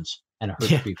your friends and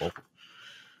hurts people.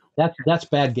 That's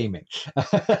bad gaming.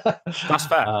 That's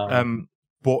fair.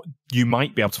 But you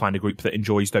might be able to find a group that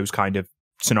enjoys those kind of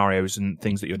scenarios and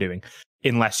things that you're doing,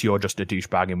 unless you're just a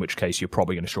douchebag, in which case you're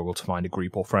probably going to struggle to find a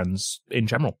group or friends in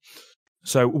general.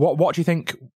 So what do you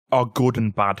think are good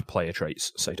and bad player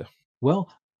traits, Seda?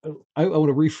 Well, I want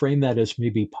to reframe that as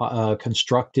maybe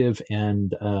constructive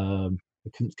and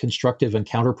constructive and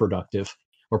counterproductive,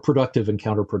 or productive and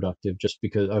counterproductive, just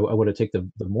because I want to take the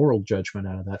moral judgment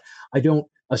out of that. I don't,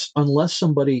 unless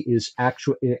somebody is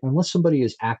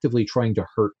actively trying to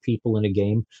hurt people in a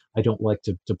game, I don't like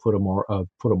to put a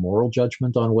moral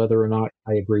judgment on whether or not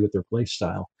I agree with their play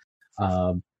style.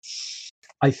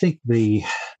 I think the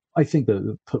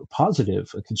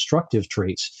positive, constructive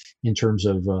traits in terms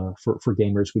of for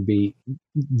gamers would be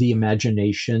the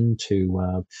imagination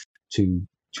to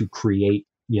create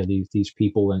these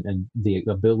people and the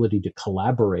ability to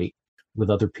collaborate with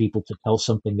other people to tell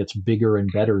something that's bigger and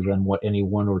better than what any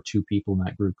one or two people in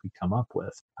that group could come up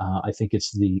with. I think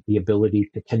it's the ability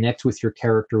to connect with your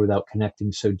character without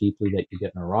connecting so deeply that you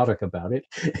get neurotic about it.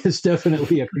 It's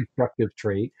definitely a constructive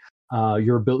trait.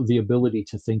 The ability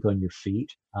to think on your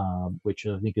feet, which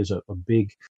I think is a big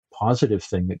positive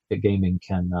thing that gaming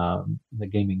can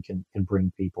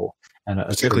bring people, and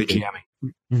particularly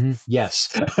GMing. Mm-hmm. Yes,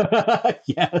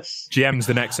 yes. GM's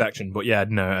the next section, but yeah,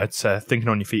 no, it's thinking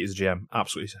on your feet as a GM,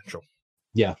 absolutely essential.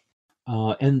 Yeah,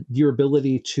 and your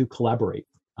ability to collaborate.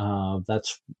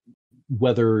 That's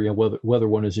whether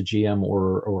one is a GM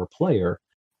or a player,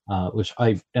 which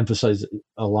I emphasize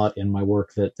a lot in my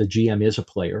work, that the GM is a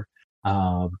player.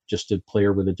 Just a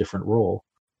player with a different role,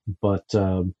 but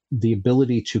the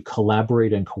ability to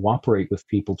collaborate and cooperate with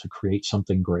people to create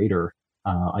something greater,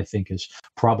 I think, is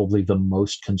probably the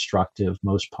most constructive,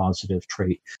 most positive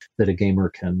trait that a gamer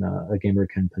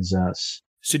can possess.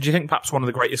 So do you think perhaps one of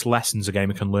the greatest lessons a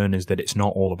gamer can learn is that it's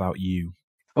not all about you?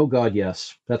 Oh God,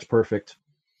 yes. That's perfect.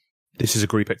 This is a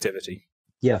group activity.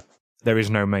 Yeah. There is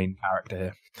no main character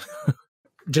here.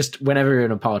 Just whenever you're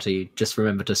in a party, just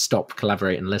remember to stop,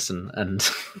 collaborate, and listen, and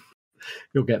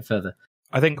you'll get further.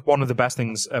 I think one of the best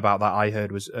things about that I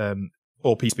heard was,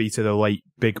 all peace be to the late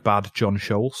big bad John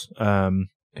Scholes,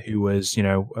 who was,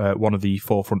 one of the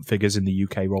forefront figures in the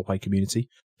UK roleplay community,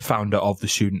 founder of the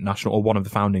Student National, or one of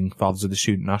the founding fathers of the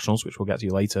Student Nationals, which we'll get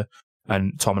to later.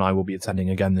 And Tom and I will be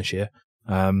attending again this year.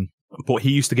 But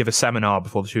he used to give a seminar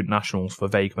before the Student Nationals for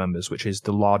Vague members, which is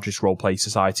the largest roleplay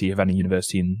society of any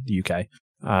university in the UK.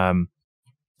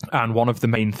 And one of the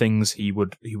main things he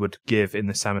would give in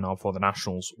the seminar for the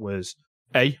Nationals was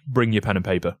A, bring your pen and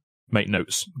paper, make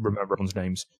notes, remember everyone's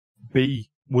names. B,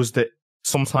 was that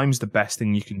sometimes the best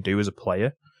thing you can do as a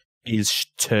player is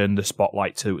turn the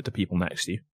spotlight to the people next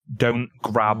to you. Don't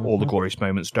grab all the glorious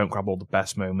moments, don't grab all the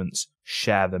best moments,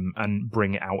 share them and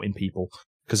bring it out in people.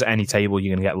 Because at any table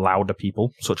you're going to get louder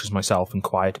people, such as myself, and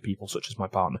quieter people, such as my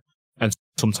partner. And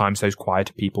sometimes those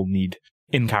quieter people need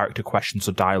in-character questions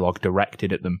or dialogue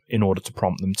directed at them in order to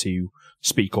prompt them to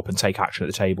speak up and take action at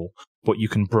the table. But you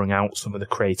can bring out some of the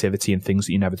creativity and things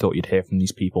that you never thought you'd hear from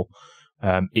these people.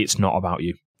 It's not about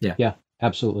you. Yeah,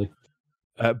 absolutely.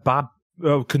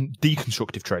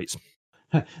 Deconstructive traits.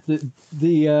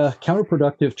 The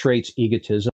counterproductive traits: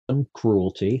 egotism,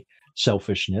 cruelty,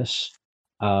 selfishness,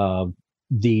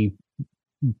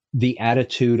 the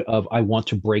attitude of I want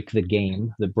to break the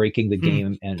game, the breaking the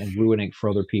game and ruining it for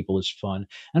other people is fun.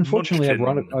 Unfortunately, I've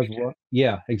run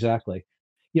yeah, exactly.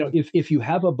 If you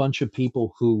have a bunch of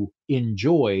people who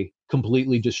enjoy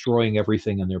completely destroying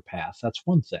everything in their path, that's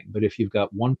one thing. But if you've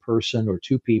got one person or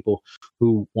two people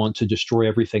who want to destroy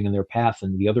everything in their path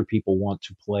and the other people want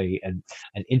to play an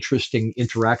interesting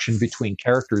interaction between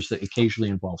characters that occasionally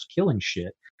involves killing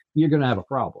shit, you're going to have a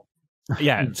problem.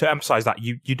 Yeah, to emphasize that,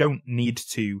 you don't need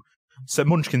to... So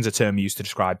Munchkin's a term used to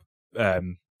describe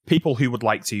people who would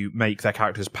like to make their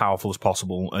characters as powerful as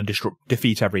possible and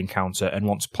defeat every encounter and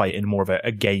want to play it in more of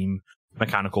a game,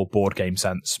 mechanical board game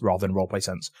sense rather than roleplay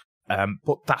sense.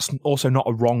 But that's also not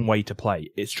a wrong way to play.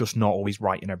 It's just not always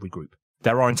right in every group.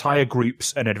 There are entire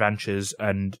groups and adventures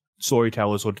and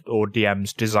storytellers or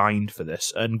DMs designed for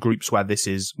this, and groups where this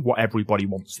is what everybody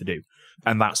wants to do.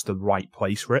 And that's the right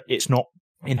place for it. It's not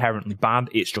inherently bad,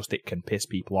 it's just it can piss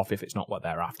people off if it's not what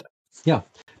they're after. Yeah.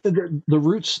 The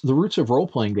roots of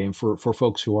role-playing game, for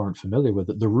folks who aren't familiar with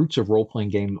it, the roots of role-playing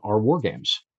game are war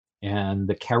games. And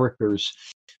the characters,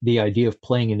 the idea of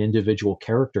playing an individual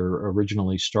character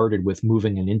originally started with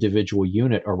moving an individual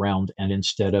unit around, and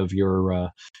instead of your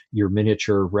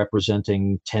miniature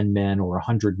representing 10 men or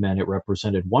 100 men, it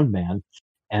represented one man.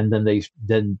 And then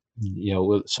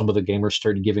some of the gamers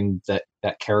started giving that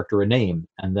character a name,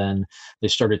 and then they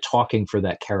started talking for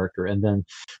that character. And then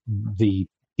the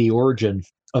origin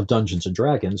of Dungeons and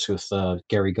Dragons with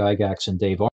Gary Gygax and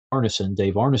Dave Arneson.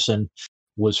 Dave Arneson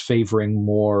was favoring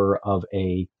more of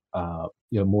a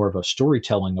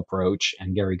storytelling approach,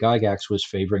 and Gary Gygax was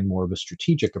favoring more of a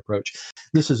strategic approach.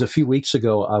 This is a few weeks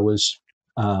ago. I was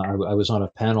on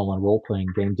a panel on role-playing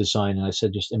game design, and I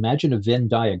said, just imagine a Venn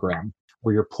diagram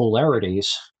where your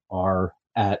polarities are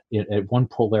at one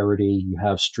polarity you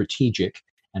have strategic,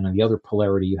 and on the other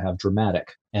polarity you have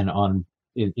dramatic. And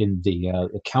in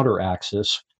the counter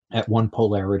axis, at one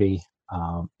polarity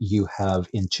you have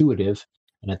intuitive,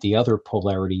 and at the other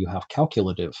polarity you have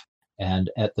calculative.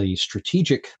 And at the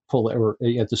strategic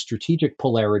polarity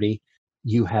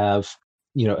you have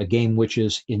a game which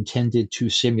is intended to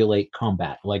simulate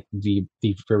combat, like the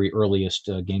very earliest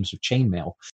games of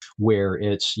chainmail, where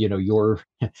it's your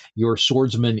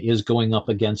swordsman is going up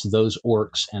against those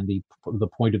orcs, and the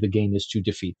point of the game is to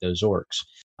defeat those orcs.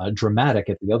 Dramatic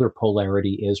at the other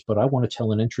polarity is, but I want to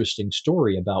tell an interesting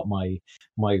story about my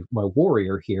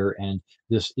warrior here, and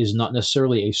this is not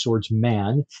necessarily a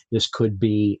swordsman. This could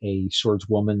be a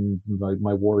swordswoman.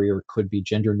 My warrior could be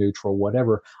gender neutral,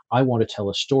 whatever. I want to tell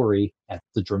a story at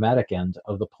the dramatic end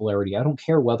of the polarity. I don't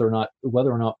care whether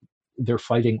or not they're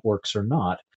fighting orcs or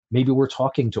not. Maybe we're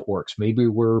talking to orcs. Maybe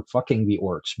we're fucking the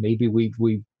orcs. Maybe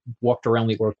we walked around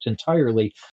the orcs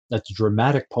entirely. That's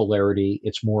dramatic polarity.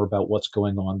 It's more about what's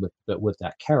going on with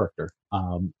that character.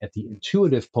 At the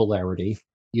intuitive polarity,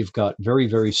 you've got very,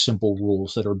 very simple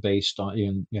rules that are based on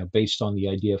the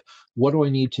idea of, what do I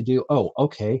need to do? Oh,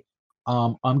 okay.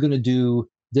 I'm going to do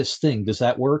this thing. Does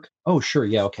that work? Oh, sure.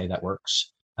 Yeah. Okay. That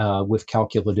works. With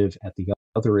calculative at the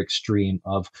other extreme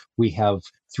of, we have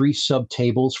 3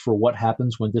 subtables for what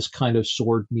happens when this kind of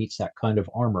sword meets that kind of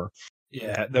armor.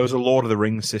 Yeah, there was a Lord of the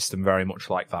Rings system very much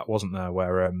like that, wasn't there?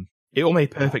 Where it all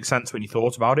made perfect sense when you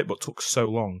thought about it, but took so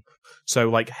long. So,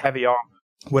 like, heavy armor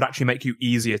would actually make you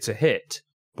easier to hit,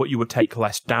 but you would take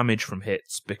less damage from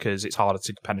hits because it's harder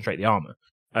to penetrate the armor.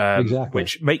 Exactly.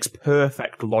 Which makes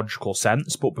perfect logical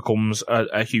sense, but becomes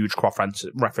a huge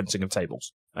cross-referencing of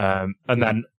tables. And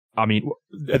then, I mean,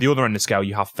 at the other end of the scale,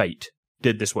 you have Fate.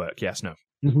 Did this work? Yes, no.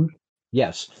 Mm-hmm.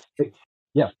 Yes.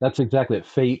 Yeah, that's exactly it.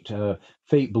 Fate,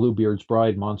 Bluebeard's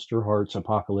Bride, Monster Hearts,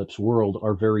 Apocalypse World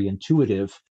are very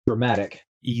intuitive, dramatic.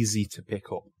 Easy to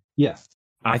pick up. Yeah.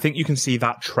 I think you can see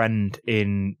that trend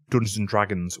in Dungeons &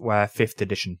 Dragons, where 5th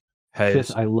edition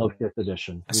has... I love 5th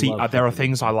edition. See, there are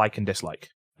things I like and dislike.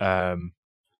 Well,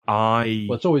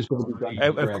 it's always going to be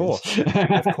Dungeons &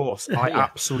 Dragons. Of course. I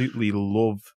absolutely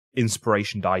love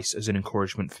inspiration dice as an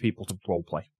encouragement for people to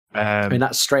roleplay. I mean,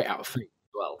 that's straight out of Fate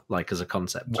as well, like as a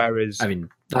concept. Whereas, I mean,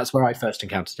 that's where I first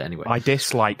encountered it anyway. I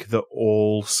dislike that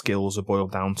all skills are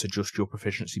boiled down to just your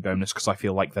proficiency bonus, because I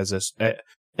feel like there's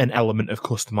an element of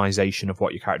customization of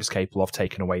what your character's capable of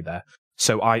taken away there.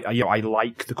 So I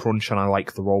like the crunch and I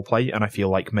like the roleplay, and I feel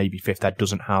like maybe 5th Ed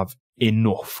doesn't have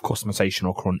enough customization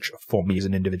or crunch for me as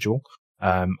an individual.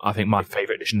 I think my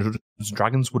favourite edition of Dungeons &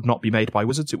 Dragons would not be made by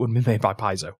Wizards; it would be made by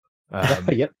Paizo.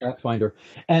 Yep, Pathfinder,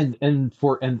 and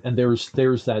there's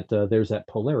that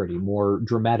polarity, more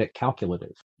dramatic,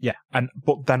 calculative. Yeah,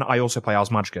 but then I also play Ars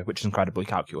Magica, which is incredibly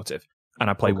calculative, and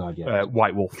I play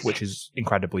White Wolf, which is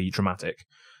incredibly dramatic.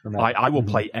 I will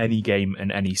play any game and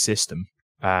any system.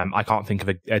 I can't think of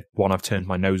a one I've turned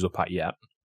my nose up at yet.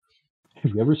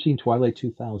 Have you ever seen Twilight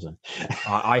 2000?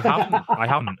 I haven't. I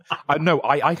haven't. No,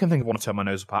 I can think of one to turn my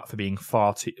nose up at for being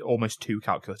almost too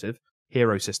calculative.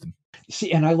 Hero System.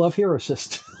 See, and I love Hero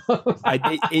System. I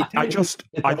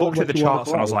looked at the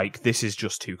charts and I was like, this is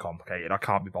just too complicated. I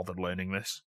can't be bothered learning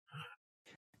this.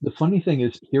 The funny thing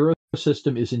is, Hero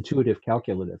System is intuitive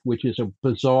calculative, which is a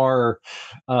bizarre,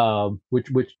 which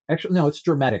actually, no, it's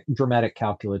dramatic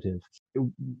calculative.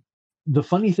 The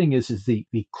funny thing is the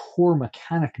core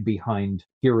mechanic behind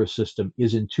Hero System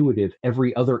is intuitive.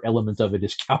 Every other element of it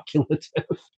is calculative.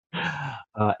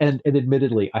 And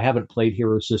admittedly, I haven't played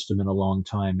Hero System in a long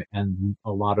time, and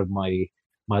a lot of my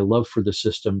love for the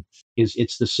system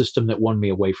it's the system that won me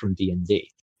away from D&D.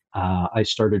 I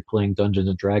started playing Dungeons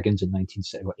and Dragons in AD&D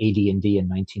in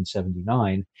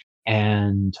 1979,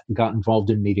 and got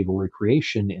involved in medieval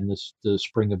recreation in the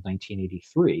spring of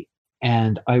 1983.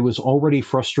 And I was already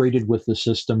frustrated with the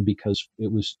system because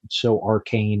it was so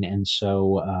arcane and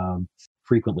so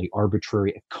frequently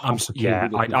arbitrary and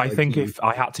complicated. I think if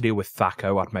I had to deal with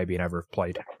THACO, I'd maybe never have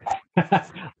played.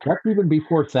 That's even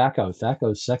before THACO.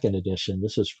 THACO's second edition.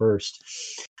 This is first.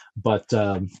 But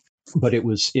it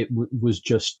was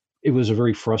a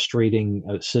very frustrating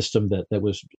system that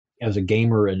was, as a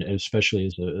gamer and especially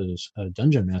as a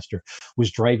dungeon master,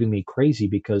 was driving me crazy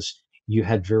because you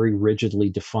had very rigidly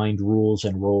defined rules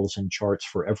and roles and charts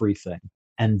for everything.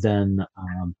 And then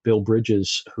Bill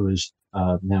Bridges, who is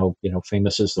now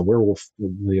famous as the Werewolf,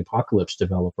 the Apocalypse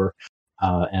developer,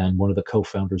 and one of the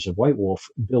co-founders of White Wolf,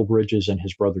 Bill Bridges and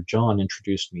his brother John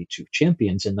introduced me to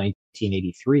Champions in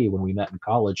 1983 when we met in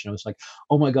college. And I was like,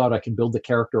 oh my God, I can build the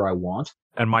character I want.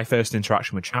 And my first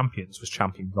interaction with Champions was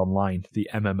Champions Online, the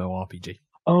MMORPG.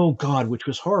 Oh God, which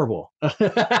was horrible.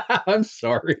 I'm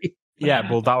sorry. Yeah,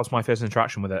 well, that was my first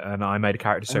interaction with it, and I made a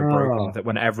character so broken that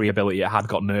when every ability it had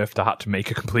got nerfed, I had to make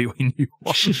a completely new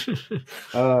one.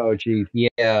 Oh, geez.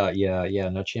 Yeah.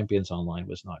 No, Champions Online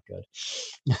was not good.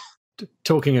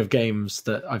 Talking of games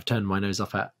that I've turned my nose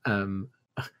up at,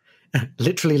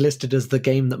 literally listed as the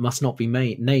game that must not be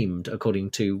named, according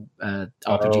to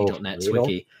RPG.net's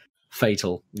wiki.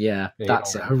 Fatal. Yeah, Fatal.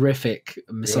 That's a horrific,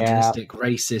 misogynistic,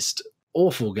 racist,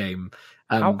 awful game.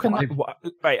 How can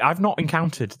I've not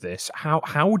encountered this.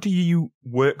 How do you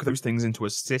work those things into a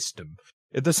system?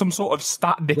 There's some sort of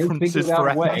stat differences for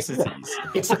ethnicities.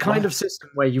 It's the kind of system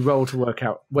where you roll to work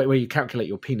out where you calculate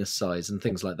your penis size and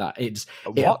things like that. It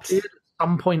appeared at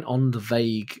some point on the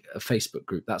vague Facebook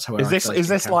group. That's how. Is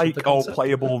this like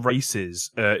playable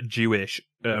races, Jewish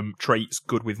traits,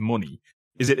 good with money?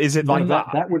 Is it like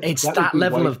that? It's that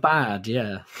level of bad.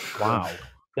 Yeah. Wow.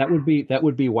 That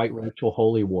would be White Rachel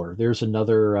Holy War. There's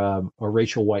another a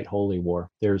Rachel White Holy War.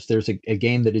 There's a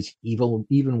game that is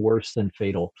even worse than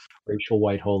Fatal, Rachel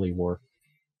White Holy War.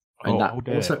 And that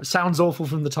also sounds awful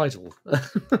from the title.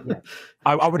 Yeah.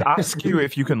 I would ask you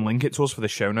if you can link it to us for the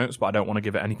show notes, but I don't want to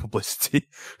give it any publicity.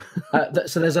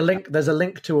 So there's a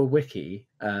link to a wiki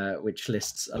which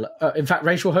lists. In fact,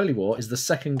 Racial Holy War is the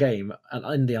second game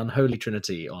in the Unholy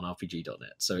Trinity on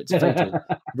RPG.net. So it's Fatal,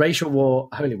 Racial War,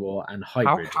 Holy War, and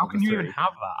Hybrid. How can you even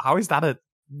have that? How is that a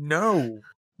no?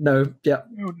 No. Yeah.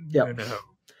 No.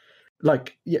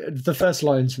 Like the first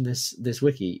lines from this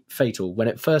wiki, Fatal. When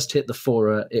it first hit the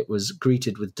fora, it was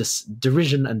greeted with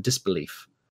derision and disbelief.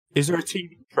 Is there a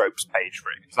TV tropes page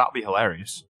for it? 'Cause that'd be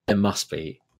hilarious. There must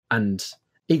be. And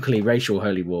equally, racial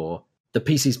holy war. The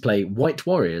PCs play white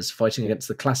warriors fighting against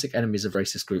the classic enemies of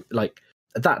racist group. Like,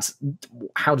 that's...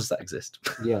 How does that exist?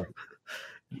 Yeah.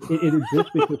 It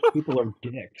exists because people are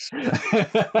dicks.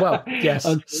 Well, yes,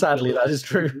 sadly, that is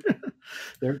true.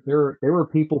 There are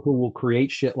people who will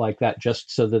create shit like that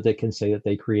just so that they can say that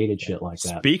they created shit like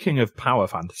that. Speaking of power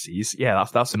fantasies, yeah,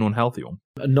 that's an unhealthy one.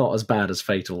 Not as bad as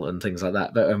Fatal and things like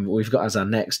that, but we've got as our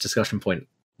next discussion point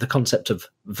the concept of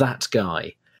that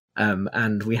guy.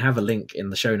 And we have a link in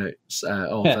the show notes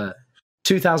of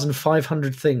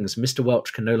 2,500 things Mr.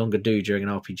 Welch can no longer do during an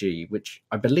RPG, which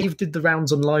I believe did the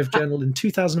rounds on LiveJournal in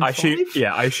 2005.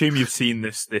 I assume you've seen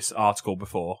this article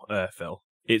before, Phil.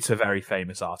 It's a very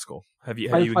famous article.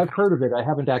 I've heard of it. I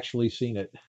haven't actually seen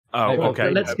it. Oh,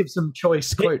 okay. Let's give some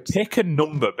choice quotes. Pick a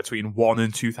number between 1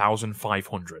 and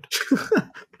 2,500.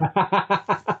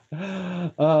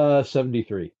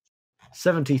 73.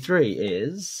 73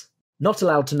 is not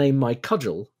allowed to name my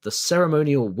cudgel the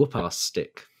ceremonial whoop-ass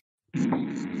stick.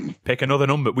 Pick another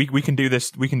number. We can do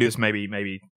this. We can do this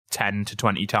maybe 10 to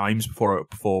 20 times before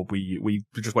we're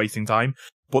just wasting time.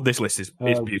 But this list is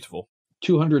beautiful.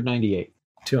 298.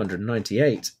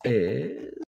 298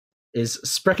 is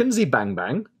Sprechen Sie Bang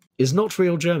Bang is not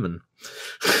real German.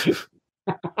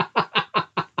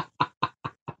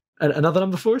 And another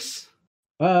number for us?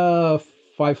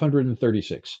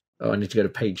 536. Oh, I need to go to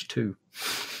page 2.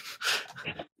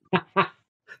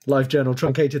 LiveJournal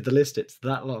truncated the list. It's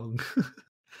that long.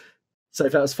 So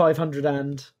if that was 500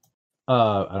 and...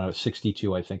 I don't know,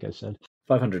 62, I think I said.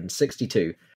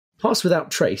 562. Pass without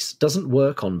trace doesn't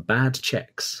work on bad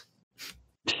checks.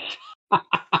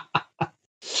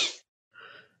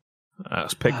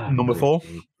 Let's pick number 4.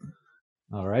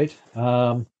 All right.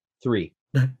 3.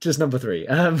 Just number 3.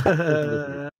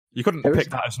 You couldn't pick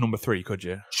that as number 3, could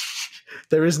you?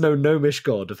 There is no gnomish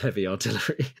god of heavy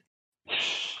artillery.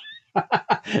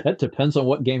 That depends on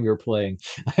what game you're playing.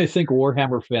 I think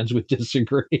Warhammer fans would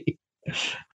disagree.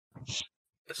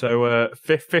 So,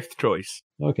 fifth choice.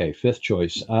 Okay, 5th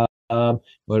choice. I'll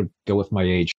go with my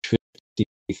age.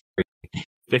 53.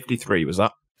 53 was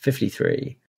that?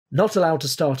 53. Not allowed to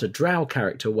start a drow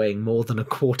character weighing more than a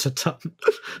quarter ton.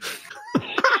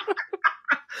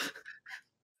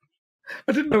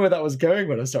 I didn't know where that was going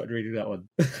when I started reading that one.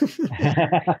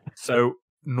 So,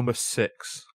 number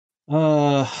 6.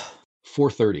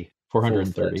 430.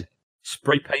 430.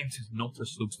 Spray paint is not a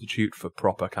substitute for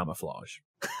proper camouflage.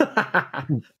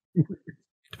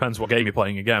 Depends what game you're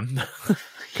playing again.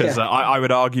 Because I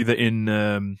would argue that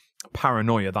in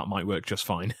Paranoia that might work just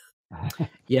fine.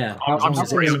 Yeah, I'm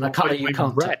sorry, a colour you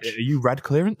can't red. touch. Are you red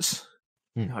clearance?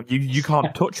 You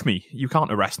can't touch me. You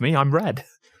can't arrest me. I'm red.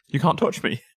 You can't touch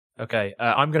me. Okay,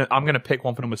 I'm gonna pick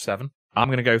one for number 7. I'm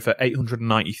gonna go for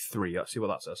 893. Let's see what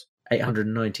that says.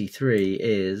 893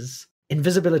 is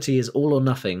invisibility is all or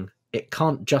nothing. It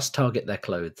can't just target their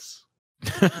clothes.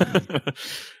 I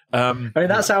mean,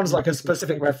 that sounds like a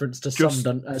specific reference to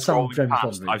some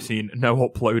past, I've seen no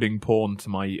uploading porn to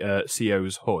my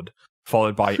CO's HUD,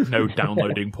 followed by no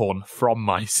downloading porn from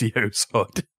my CO's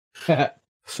HUD.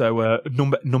 So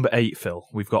number 8, Phil.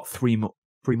 We've got three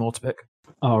more to pick.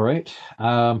 All right.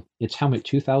 It's how many?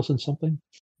 2,000 something?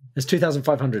 There's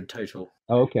 2,500 total.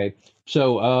 Okay.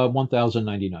 So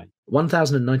 1,099.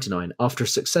 1,099. After a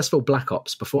successful Black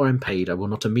Ops, before I'm paid, I will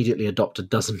not immediately adopt a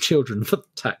dozen children for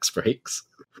tax breaks.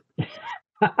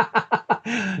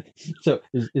 So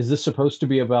is this supposed to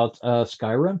be about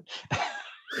Skyrim?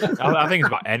 I think it's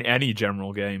about any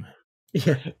general game.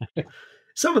 Yeah.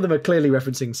 Some of them are clearly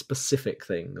referencing specific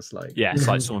things, like it's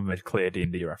like some of them made clear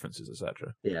D&D references,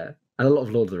 etc. Yeah, and a lot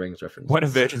of Lord of the Rings references. When a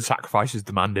virgin sacrifice is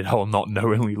demanded, I will not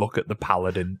knowingly look at the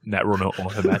paladin, netrunner,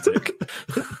 or hermetic.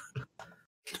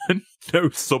 No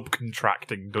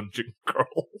subcontracting dungeon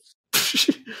crawls.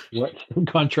 What?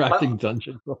 Contracting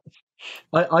dungeon crawls.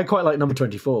 I quite like number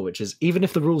 24, which is even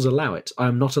if the rules allow it, I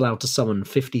am not allowed to summon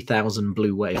 50,000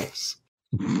 blue whales.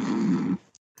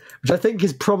 Which I think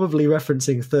is probably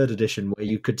referencing 3rd edition, where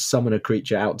you could summon a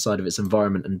creature outside of its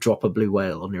environment and drop a blue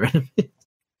whale on your enemy.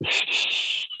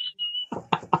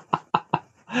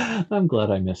 I'm glad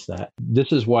I missed that.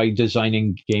 This is why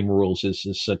designing game rules is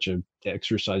such an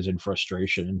exercise in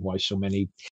frustration, and why so many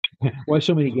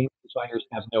game designers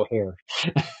have no hair.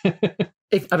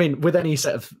 With any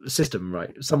set of system,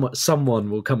 right? Someone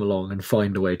will come along and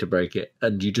find a way to break it,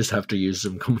 and you just have to use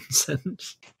some common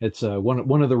sense. It's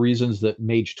one of the reasons that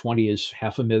Mage 20 is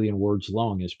 500,000 words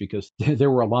long is because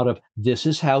there were a lot of this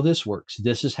is how this works.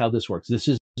 This is how this works. This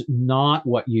is not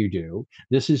what you do.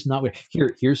 This is not what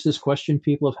here's this question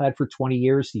people have had for 20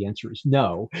 years. The answer is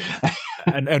no.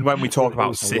 And when we talk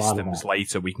about systems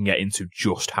later, we can get into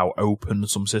just how open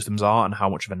some systems are and how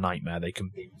much of a nightmare they can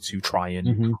be to try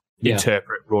and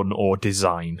interpret, run, or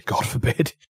design, God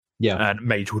forbid. Yeah. And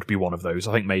Mage would be one of those.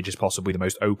 I think Mage is possibly the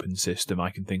most open system I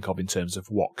can think of in terms of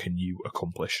what can you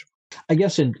accomplish. I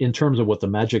guess in terms of what the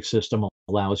magic system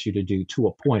allows you to do to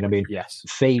a point. I mean, yes.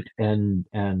 Fate and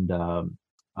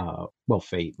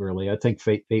Fate really. I think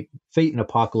Fate and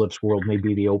Apocalypse World may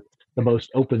be the most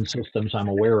open systems I'm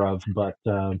aware of, but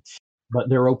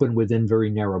they're open within very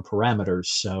narrow parameters.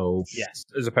 So yes,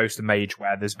 as opposed to Mage,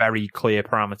 where there's very clear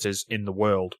parameters in the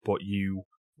world, but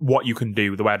what you can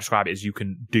do, the way I describe it is you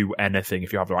can do anything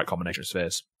if you have the right combination of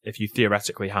spheres. If you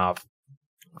theoretically have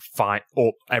 5,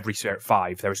 or every sphere at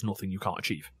 5, there is nothing you can't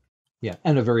achieve. Yeah,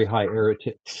 and a very high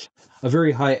arete,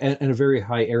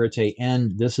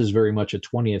 and this is very much a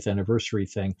 20th anniversary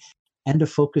thing, and a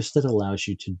focus that allows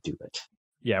you to do it.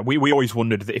 Yeah, we always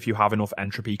wondered that if you have enough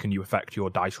entropy, can you affect your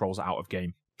dice rolls out of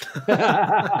game?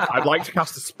 I'd like to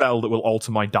cast a spell that will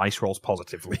alter my dice rolls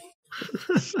positively.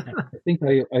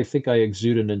 I think I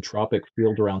exude an entropic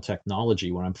field around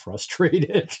technology when I'm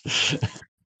frustrated.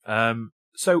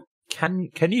 So can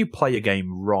you play a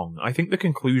game wrong? I think the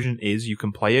conclusion is you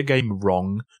can play a game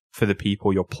wrong for the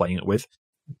people you're playing it with.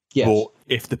 Yes. But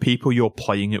if the people you're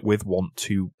playing it with want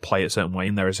to play it a certain way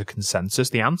and there is a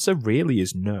consensus, the answer really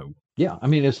is no. Yeah, I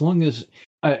mean, as long as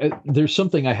there's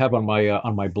something I have on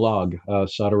my blog,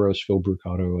 Satyros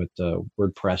Brucato at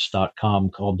WordPress.com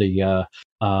called the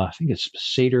I think it's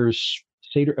Satyrs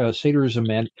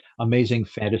Amazing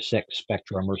Fantasec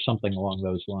Spectrum or something along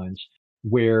those lines,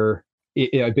 where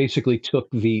I basically took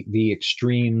the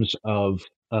extremes of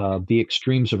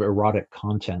erotic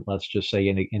content, let's just say,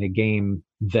 in a game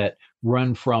that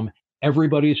run from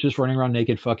everybody's just running around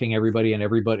naked fucking everybody and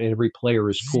every player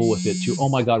is cool with it to, oh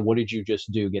my God, what did you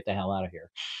just do? Get the hell out of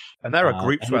here. And there are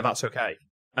groups where that's okay.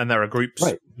 And there are groups,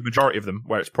 right, the majority of them,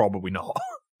 where it's probably not.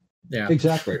 Yeah,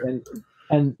 exactly.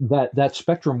 And that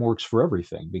spectrum works for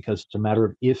everything, because it's a matter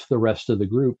of if the rest of the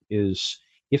group is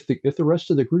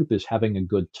having a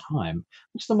good time.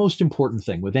 It's the most important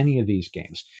thing with any of these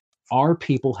games. Are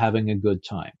people having a good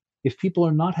time? If people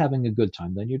are not having a good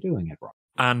time, then you're doing it wrong.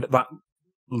 And that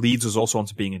leads us also on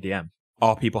to being a DM.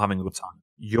 Are people having a good time?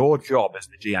 Your job as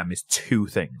the GM is 2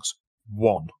 things.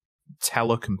 1,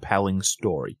 tell a compelling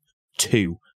story.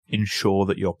 2, ensure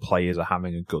that your players are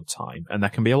having a good time. And there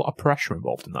can be a lot of pressure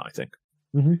involved in that, I think.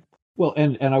 Mm-hmm. Well,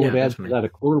 and I would add to that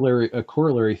a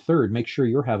corollary third, make sure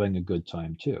you're having a good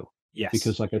time too. Yes.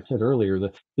 Because like I said earlier,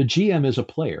 the GM is a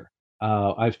player.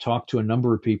 I've talked to a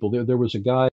number of people. There was a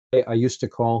guy I used to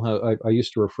I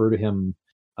used to refer to him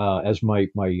as my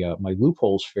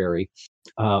loopholes fairy,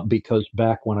 because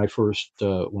back when I first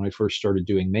started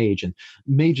doing Mage, and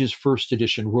Mage's first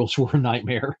edition rules were a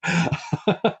nightmare.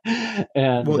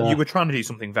 And you were trying to do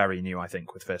something very new, I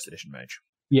think, with first edition Mage.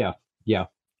 Yeah.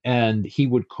 And he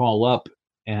would call up,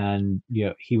 and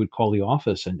he would call the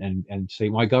office and say,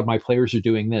 my God, my players are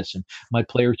doing this, and my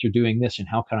players are doing this, and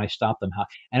how can I stop them?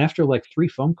 And after like 3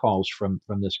 phone calls from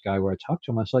this guy where I talked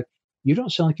to him, I was like, you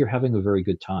don't sound like you're having a very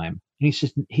good time. And he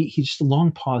says, he just a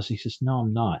long pause. He says, no,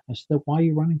 I'm not. I said, then why are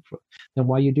you running for it? Then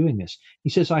why are you doing this? He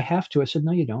says, I have to. I said,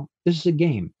 no, you don't. This is a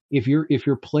game. If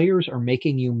your players are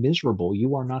making you miserable,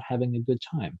 you are not having a good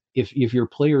time. If your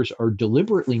players are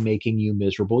deliberately making you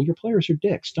miserable, your players are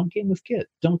dicks. Don't game with kids.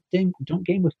 Don't game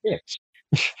with dicks.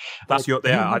 That's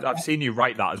I've seen you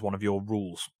write that as one of your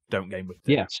rules. Don't game with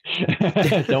dicks.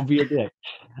 Yes. Don't be a dick.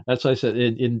 That's what I said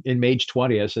in Mage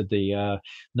 20. I said the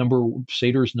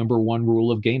Satyr's number 1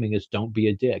 rule of gaming is don't be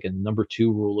a dick, and the number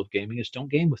 2 rule of gaming is don't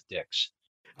game with dicks.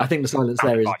 I think the silence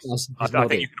there is. I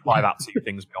think you can apply that to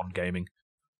things beyond gaming.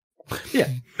 Yeah.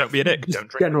 Don't be a dick. Don't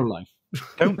drink. General life.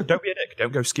 Don't be a dick.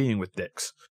 Don't go skiing with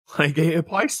dicks. Like, it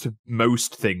applies to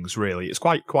most things, really. It's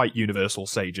quite universal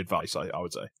sage advice, I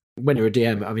would say. When you're a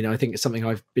DM, I mean, I think it's something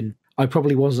I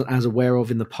probably wasn't as aware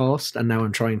of in the past, and now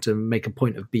I'm trying to make a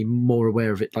point of being more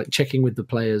aware of it, like checking with the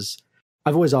players.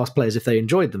 I've always asked players if they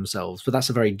enjoyed themselves, but that's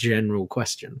a very general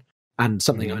question. And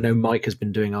something I know Mike has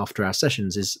been doing after our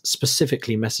sessions is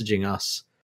specifically messaging us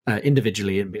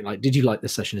individually and being like, did you like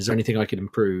this session? Is there anything I could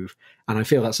improve? And I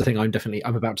feel that's the thing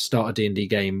I'm about to start a D&D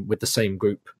game with the same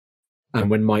group And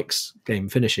when Mike's game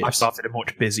finishes... I've started a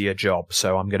much busier job,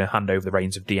 so I'm going to hand over the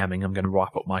reins of DMing. I'm going to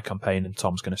wrap up my campaign, and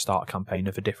Tom's going to start a campaign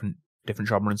of a different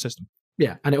genre and system.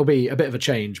 Yeah, and it'll be a bit of a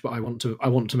change, but I want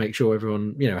to make sure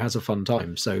everyone, has a fun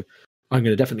time. So I'm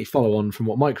going to definitely follow on from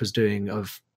what Mike was doing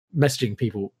of messaging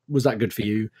people. Was that good for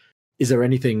you? Is there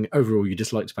anything overall you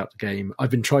disliked about the game?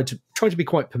 I've been trying to be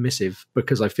quite permissive,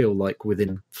 because I feel like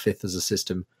within Fifth as a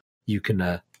system, you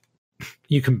can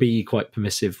be quite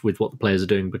permissive with what the players are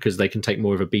doing, because they can take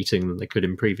more of a beating than they could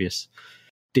in previous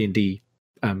D&D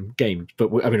games.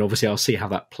 But obviously I'll see how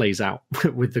that plays out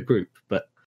with the group. But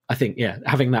I think,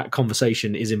 having that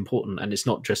conversation is important, and it's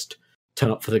not just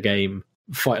turn up for the game,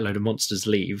 fight a load of monsters,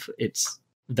 leave. It's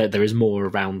that there is more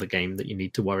around the game that you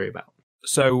need to worry about.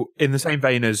 So in the same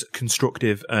vein as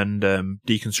constructive and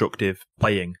deconstructive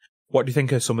playing, what do you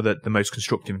think are some of the most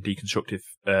constructive and deconstructive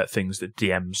things that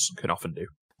DMs can often do?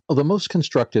 Well, the most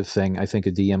constructive thing I think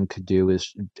a DM could do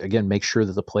is, again, make sure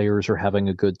that the players are having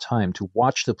a good time, to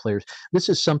watch the players. This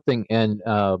is something, and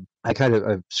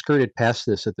I've skirted past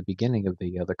this at the beginning of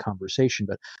the conversation,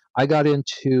 but I got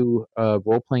into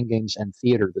role-playing games and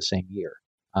theater the same year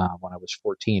when I was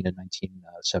 14 in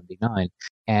 1979.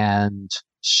 And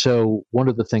so one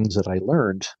of the things that I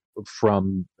learned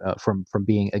from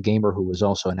being a gamer who was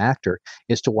also an actor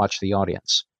is to watch the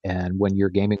audience. And when you're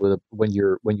gaming when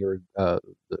you're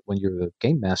the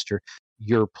game master,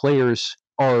 your players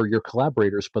are your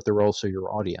collaborators, but they're also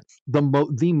your audience. The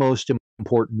most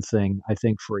important thing, I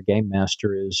think, for a game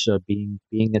master is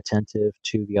being attentive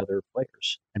to the other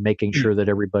players and making sure that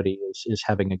everybody is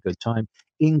having a good time,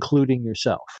 including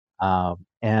yourself.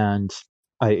 And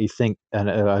I think, and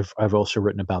I've also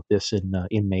written about this in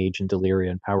Mage and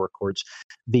Deliria and Power Chords,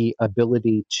 the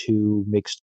ability to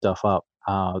mix stuff up,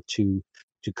 to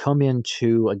come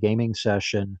into a gaming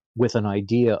session with an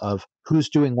idea of who's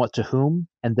doing what to whom,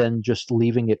 and then just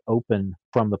leaving it open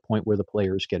from the point where the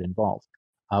players get involved.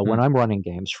 When I'm running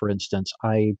games, for instance,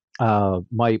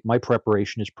 my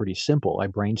preparation is pretty simple. I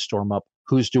brainstorm up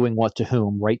who's doing what to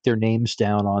whom, write their names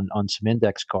down on some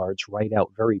index cards, write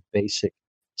out very basic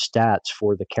stats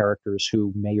for the characters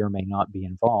who may or may not be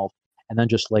involved, and then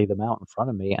just lay them out in front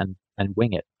of me and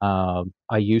wing it.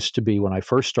 I used to be, when I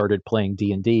first started playing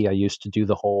D&D, I used to do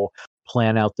the whole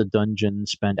plan out the dungeon,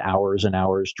 spend hours and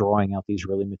hours drawing out these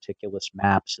really meticulous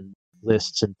maps and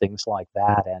lists and things like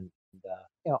that. And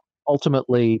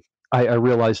ultimately, I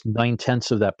realized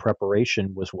 9/10 of that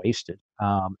preparation was wasted.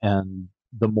 And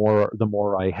the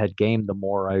more I had gamed, the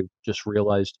more I just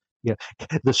realized,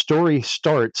 the story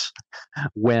starts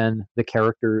when the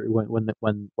character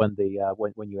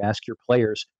when you ask your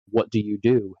players, what do you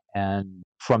do, and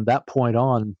from that point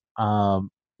on,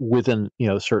 within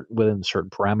certain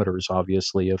parameters,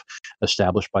 obviously, of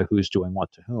established by who's doing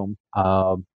what to whom,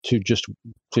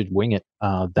 to wing it.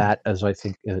 That, as I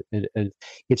think,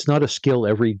 it's not a skill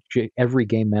every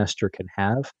game master can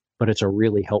have, but it's a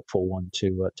really helpful one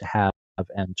to have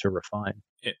and to refine.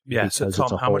 So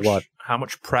Tom, how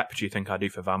much prep do you think I do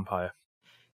for Vampire?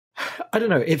 I don't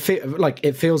know. It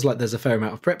feels like there's a fair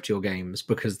amount of prep to your games,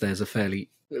 because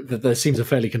there seems a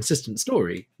fairly consistent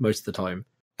story most of the time.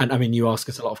 And I mean, you ask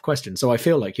us a lot of questions, so I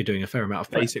feel like you're doing a fair amount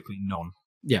of prep. Basically none.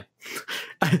 Yeah.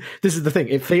 This is the thing.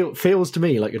 It feels to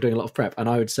me like you're doing a lot of prep, and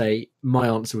I would say my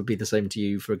answer would be the same to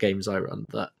you for games I run,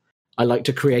 that I like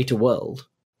to create a world,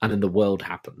 and then the world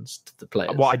happens to the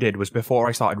players. What I did was, before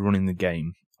I started running the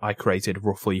game, I created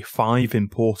roughly 5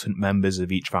 important members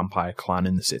of each vampire clan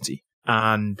in the city.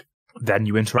 And then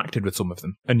you interacted with some of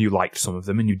them, and you liked some of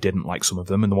them, and you didn't like some of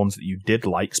them, and the ones that you did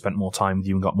like spent more time with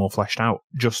you and got more fleshed out,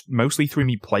 just mostly through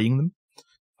me playing them.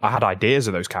 I had ideas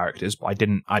of those characters, but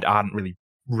I hadn't really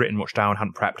written much down,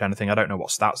 hadn't prepped anything. I don't know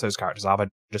what stats those characters have. I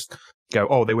just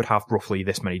go, they would have roughly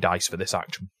this many dice for this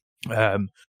action. And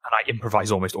I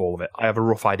improvise almost all of it. I have a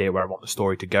rough idea where I want the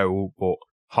story to go, but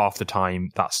half the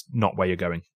time that's not where you're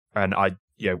going. And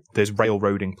there's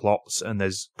railroading plots, and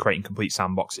there's creating complete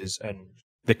sandboxes, and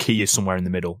the key is somewhere in the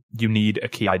middle. You need a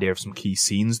key idea of some key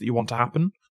scenes that you want to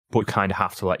happen, but you kind of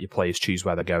have to let your players choose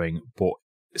where they're going. But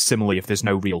similarly, if there's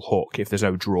no real hook, if there's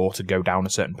no draw to go down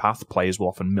a certain path, players will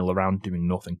often mill around doing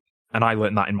nothing. And I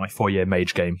learned that in my 4-year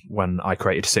Mage game when I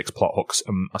created 6 plot hooks.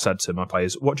 And I said to my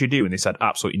players, what do you do? And they said,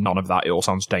 absolutely none of that. It all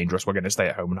sounds dangerous. We're going to stay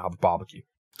at home and have a barbecue.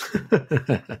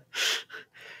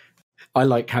 I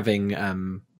like having a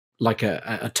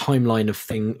timeline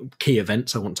of key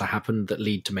events I want to happen that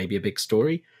lead to maybe a big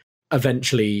story.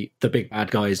 Eventually, the big bad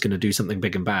guy is going to do something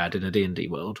big and bad in a D&D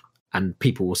world, and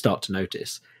people will start to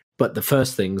notice. But the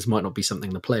first things might not be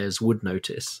something the players would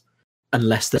notice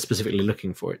unless they're specifically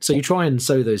looking for it. So you try and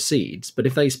sow those seeds, but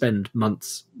if they spend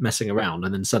months messing around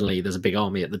and then suddenly there's a big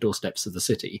army at the doorsteps of the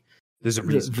city, There's a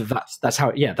reason. That's how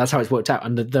it's worked out.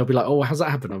 And they'll be like, "Oh, how's that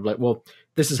happened?" I'm like, "Well,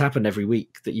 this has happened every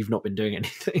week that you've not been doing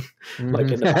anything."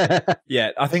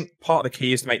 Yeah, I think part of the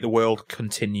key is to make the world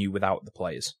continue without the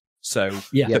players. So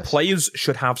the players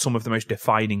should have some of the most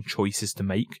defining choices to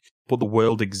make, but the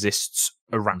world exists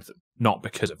around them, not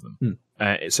because of them.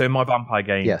 So in my vampire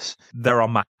game, there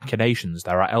are machinations,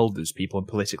 there are elders, people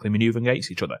politically maneuvering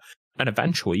against each other. And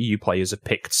eventually, you players have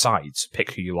picked sides.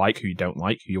 Pick who you like, who you don't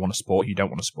like, who you want to support, who you don't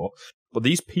want to support. But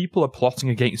these people are plotting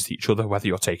against each other whether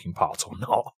you're taking part or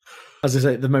not. As I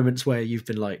say, the moments where you've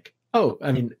been like, "Oh,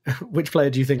 I mean, which player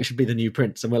do you think should be the new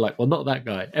prince?" And we're like, "Well, not that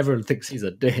guy. Everyone thinks he's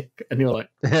a dick." And you're like...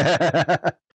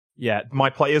 Yeah, my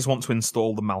players want to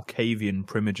install the Malkavian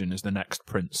Primogen as the next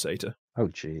prince, Sata. Oh,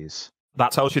 jeez.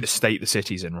 That tells you the state the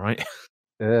city's in, right?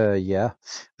 Yeah.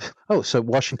 Oh, so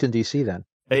Washington, D.C. then.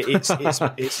 It's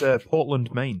Portland,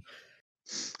 Maine.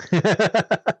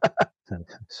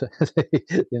 So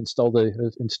install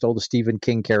the Stephen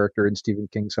King character in Stephen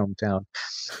King's hometown.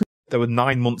 There were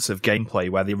 9 months of gameplay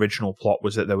where the original plot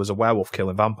was that there was a werewolf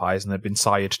killing vampires and they'd been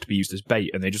sired to be used as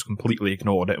bait, and they just completely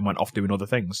ignored it and went off doing other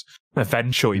things.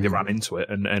 Eventually, they ran into it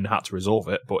and had to resolve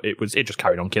it, but it just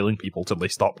carried on killing people till they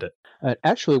stopped it.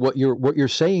 Actually, what you're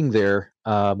saying there,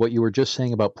 what you were just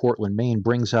saying about Portland, Maine,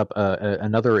 brings up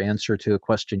another answer to a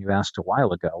question you asked a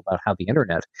while ago about how the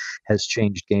internet has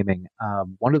changed gaming.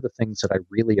 One of the things that I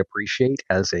really appreciate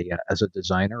as a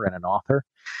designer and an author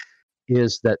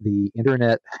is that the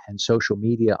internet and social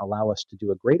media allow us to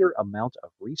do a greater amount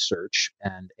of research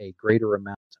and a greater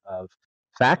amount of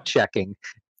fact checking.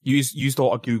 You used a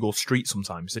lot of Google Street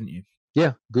sometimes, didn't you?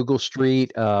 Yeah, Google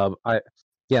Street. I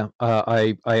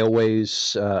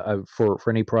always for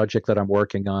any project that I'm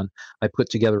working on, I put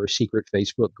together a secret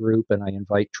Facebook group and I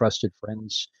invite trusted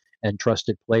friends and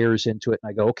trusted players into it, and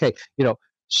I go, okay,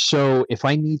 so if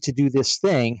I need to do this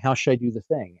thing, how should I do the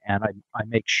thing? And I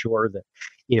make sure that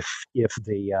if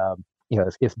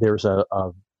there's a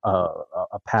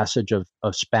passage of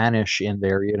Spanish in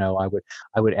there, I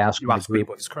would ask my group.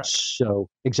 People if it's correct. So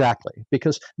exactly,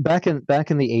 because back in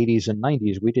the 80s and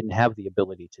 90s, we didn't have the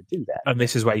ability to do that. And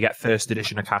this is where you get first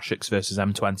edition Akashics versus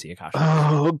M20 Akashics.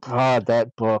 Oh God,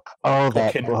 that book! Or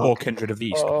Kindred of the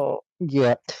East. Oh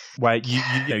yeah, where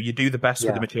you do the best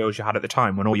with the materials you had at the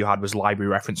time, when all you had was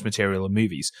library reference material and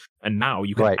movies, and now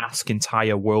you can ask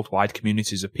entire worldwide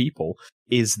communities of people,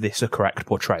 is this a correct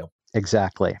portrayal?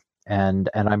 Exactly.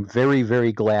 And I'm very,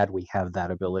 very glad we have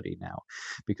that ability now,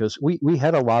 because we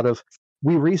had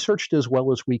we researched as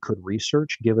well as we could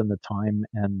research given the time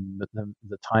and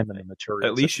the time and the materials.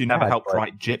 At least you never helped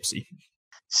write Gypsy.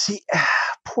 See,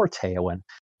 poor Teowin.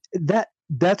 That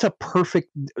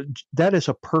is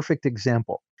a perfect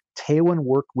example. Teowin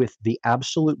worked with the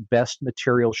absolute best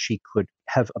material she could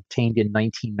have obtained in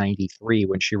 1993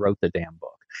 when she wrote the damn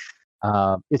book.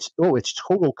 It's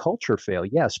total culture fail,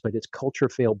 yes, but it's culture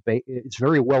fail. It's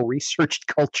very well researched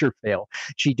culture fail.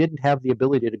 She didn't have the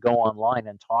ability to go online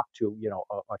and talk to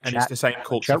and it's the same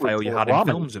culture fail you had in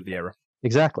films of the era.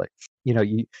 Exactly.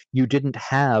 You didn't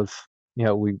have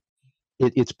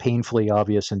it's painfully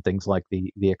obvious in things like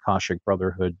the Akashic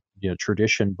Brotherhood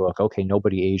tradition book. Okay,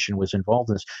 nobody Asian was involved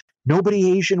in this.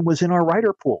 Nobody Asian was in our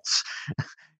writer pools.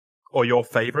 Or your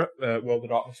favorite, World of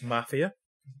Darkness and Mafia.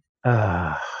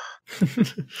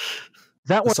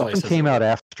 That one came out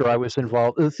after I was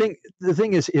involved. The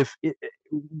thing is, if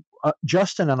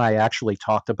Justin and I actually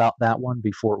talked about that one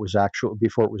before it was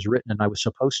written, and I was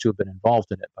supposed to have been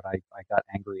involved in it, but I got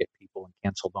angry at people and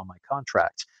canceled all my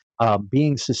contracts.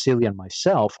 Being Sicilian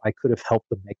myself, I could have helped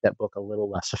them make that book a little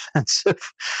less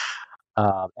offensive.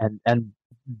 And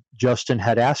Justin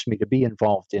had asked me to be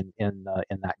involved in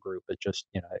that group. It just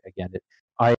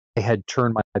I had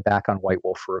turned my back on White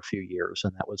Wolf for a few years,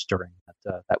 and that was during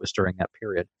that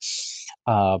period.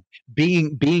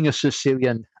 Being a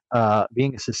Sicilian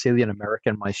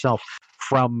American myself,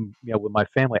 from with my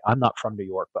family, I'm not from New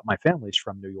York, but my family's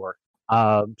from New York.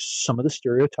 Some of the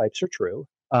stereotypes are true,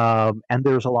 and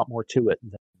there's a lot more to it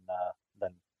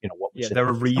than what was there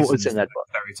are reasons in that book.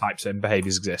 Stereotypes and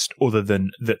behaviours exist, other than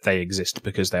that they exist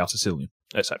because they are Sicilian,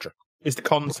 etc. It's the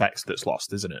context that's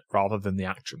lost, isn't it, rather than the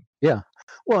action? Yeah.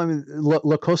 Well, I mean,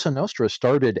 La Cosa Nostra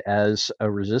started as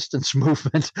a resistance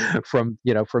movement from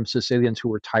Sicilians who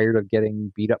were tired of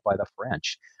getting beat up by the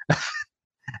French.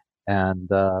 And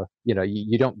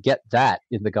you don't get that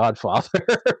in The Godfather.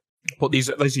 But these,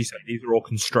 as you say, these are all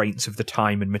constraints of the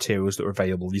time and materials that are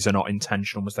available. These are not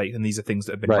intentional mistakes, and these are things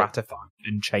that have been ratified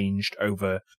and changed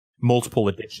over multiple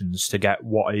editions to get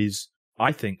what is,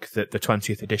 I think, that the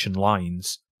 20th edition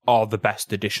lines are the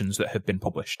best editions that have been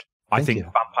published. I think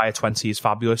Vampire 20 is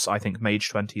fabulous. I think Mage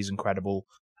 20 is incredible.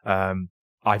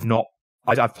 I've not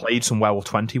I've played some Werewolf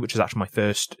 20, which is actually my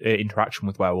first interaction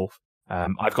with Werewolf.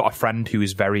 I've got a friend who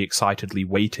is very excitedly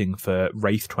waiting for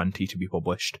Wraith 20 to be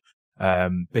published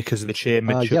because of the sheer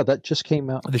yeah, that just came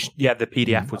out. The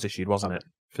PDF was issued, wasn't it,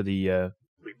 for the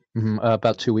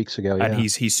about 2 weeks ago? And yeah.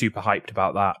 he's super hyped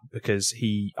about that because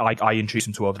I introduced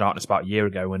him to World of Darkness about a year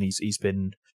ago, and he's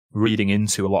been reading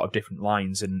into a lot of different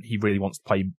lines, and he really wants to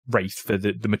play Wraith for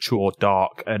the mature,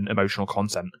 dark, and emotional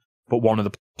content. But one of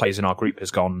the players in our group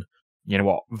has gone, you know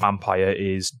what, Vampire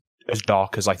is as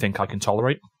dark as I think I can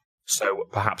tolerate. So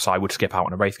perhaps I would skip out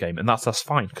on a Wraith game, and that's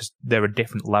fine because there are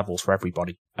different levels for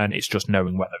everybody, and it's just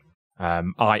knowing whether.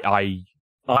 I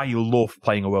love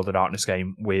playing a World of Darkness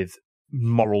game with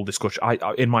moral discussion.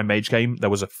 In my Mage game, there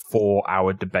was a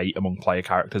 4-hour debate among player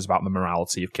characters about the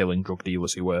morality of killing drug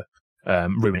dealers who were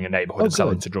ruining a neighborhood and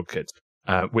selling to drug kids,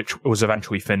 which was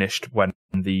eventually finished when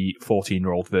the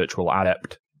 14-year-old virtual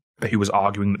adept who was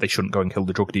arguing that they shouldn't go and kill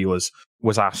the drug dealers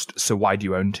was asked, "So why do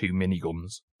you own 2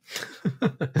 miniguns?"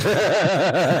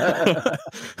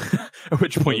 At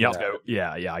which point you have to go,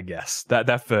 yeah, I guess.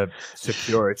 They're for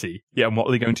security. Yeah, and what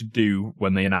are they going to do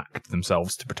when they enact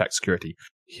themselves to protect security?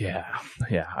 Yeah,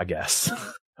 I guess.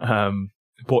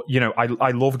 But, you know,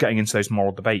 I love getting into those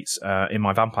moral debates. In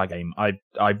my Vampire game,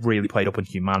 I've really played up on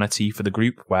humanity for the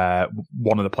group, where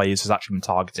one of the players has actually been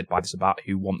targeted by this Sabbat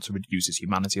who wants to reduce his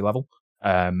humanity level,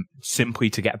 simply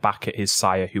to get back at his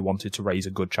sire who wanted to raise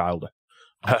a good child.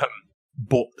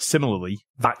 But similarly,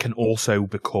 that can also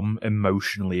become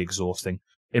emotionally exhausting.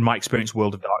 In my experience,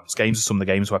 World of Darkness games are some of the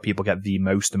games where people get the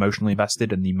most emotionally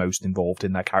invested and the most involved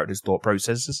in their characters' thought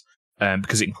processes,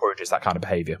 because it encourages that kind of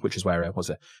behaviour, which is where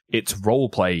it's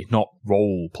roleplay, not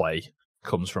role play,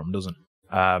 comes from, doesn't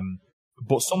it?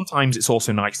 But sometimes it's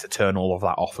also nice to turn all of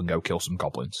that off and go kill some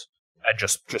goblins and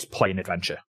just play an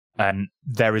adventure. And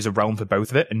there is a realm for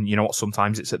both of it, and you know what?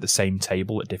 Sometimes it's at the same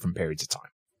table at different periods of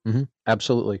time. Mm-hmm.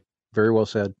 Absolutely. Very well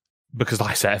said. Because,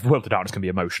 like I said, World of Darkness can be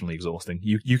emotionally exhausting.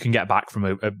 You can get back from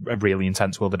a really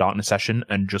intense World of Darkness session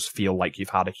and just feel like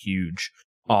you've had a huge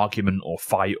argument or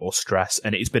fight or stress,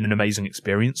 and it's been an amazing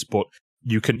experience, but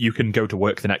you can go to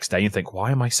work the next day and think,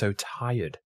 why am I so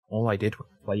tired? All I did was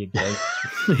play a game.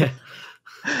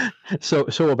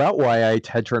 So about why I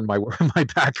had turned my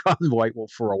back on White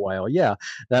Wolf for a while. Yeah,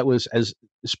 that was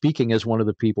speaking as one of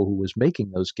the people who was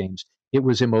making those games. It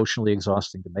was emotionally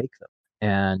exhausting to make them.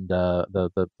 And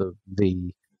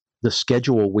the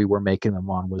schedule we were making them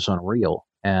on was unreal.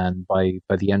 And by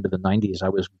the end of the 90s, I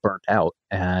was burnt out.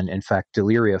 And in fact,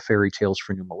 Deliria Fairy Tales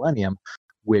for New Millennium,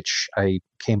 which I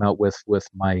came out with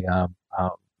my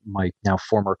my now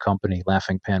former company,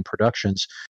 Laughing Pan Productions,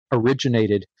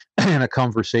 originated in a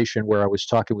conversation where I was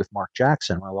talking with Mark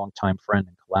Jackson, my longtime friend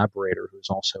and collaborator, who's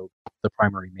also the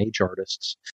primary Mage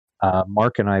artists.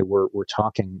 Mark and I were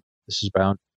talking. This is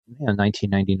about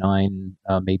 1999,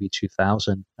 maybe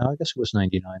 2000. No, I guess it was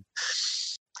 99.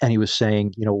 And he was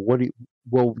saying,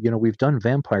 we've done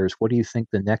vampires. What do you think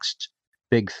the next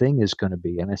big thing is going to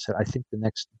be? And I said, I think the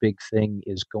next big thing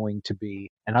is going to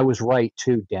be, and I was right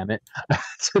too, damn it.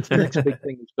 So the next big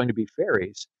thing is going to be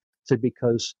fairies. I said,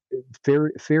 because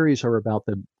fairies are about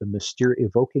the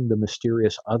evoking the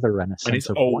mysterious other and a sense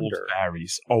of wonder.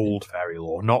 Fairies, old fairy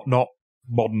lore, not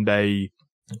modern day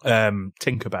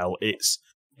Tinkerbell. It's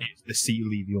the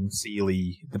Seelie, the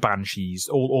Unseelie, the Banshees,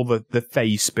 all the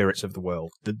fey spirits of the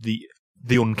world, the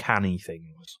uncanny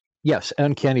things. Yes,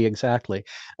 uncanny, exactly.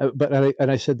 But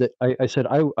I said that I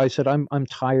said I'm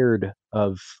tired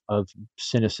of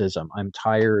cynicism. I'm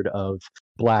tired of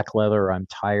black leather. I'm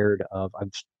tired of.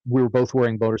 We were both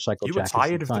wearing motorcycle jackets. You were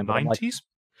tired of the 90s?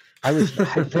 I was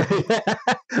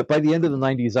by the end of the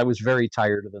 90s. I was very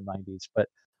tired of the 90s, but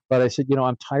I said,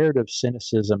 I'm tired of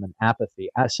cynicism and apathy.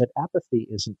 I said, apathy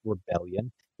isn't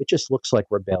rebellion. It just looks like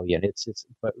rebellion. It's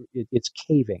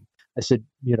caving. I said,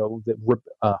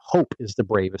 hope is the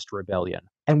bravest rebellion.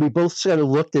 And we both sort of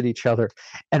looked at each other.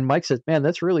 And Mike said, "Man,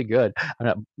 that's really good."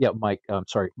 Mark.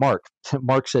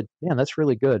 Mark said, "Man, that's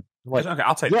really good." Like, okay,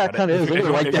 I'll take credit. Kind of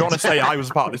if you want to say I was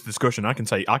part of this discussion, I can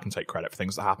take credit for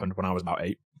things that happened when I was about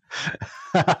 8.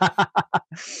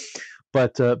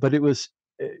 But it was.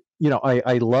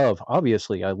 I love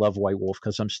White Wolf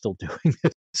because I'm still doing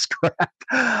this crap.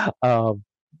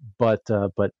 But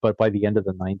by the end of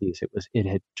the 90s, it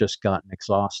had just gotten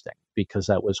exhausting because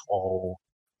that was all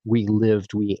we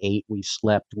lived, we ate, we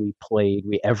slept, we played,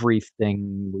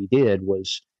 everything we did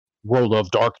was World of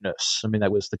Darkness. I mean,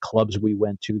 that was the clubs we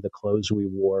went to, the clothes we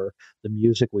wore, the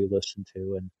music we listened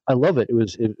to, and I love it. It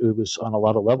was on a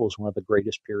lot of levels one of the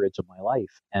greatest periods of my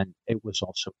life, and it was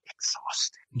also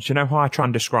exhausting. Do you know how I try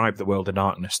and describe the World of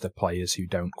Darkness to players who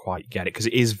don't quite get it? Because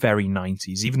it is very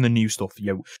 90s. Even the new stuff,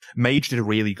 Mage did a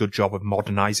really good job of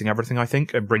modernizing everything, I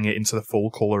think, and bringing it into the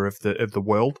full colour of the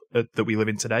world that we live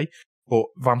in today. But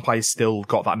Vampire's still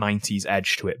got that 90s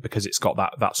edge to it because it's got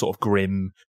that sort of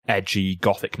grim, edgy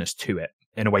gothicness to it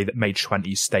in a way that Mage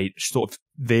 20 stayed sort of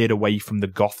veered away from the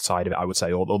goth side of it, I would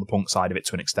say, or the punk side of it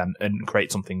to an extent, and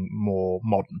create something more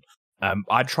modern.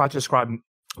 I'd try to describe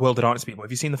World of Darkness to people.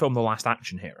 Have you seen the film The Last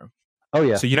Action Hero? Oh,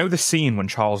 yeah. So you know the scene when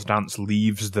Charles Dance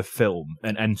leaves the film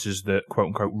and enters the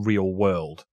quote-unquote real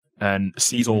world and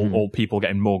sees all people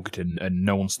getting mugged and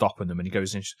no one stopping them, and he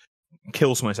goes and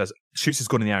kills someone and shoots his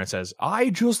gun in the air and says, "I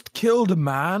just killed a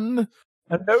man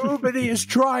and nobody is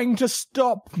trying to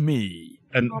stop me,"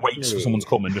 and waits for someone to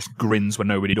come and just grins when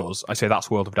nobody does. I say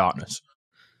that's World of Darkness.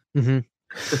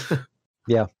 Mm-hmm.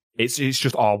 Yeah. It's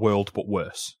just our world, but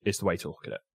worse, is the way to look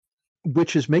at it.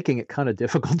 Which is making it kind of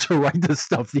difficult to write this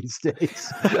stuff these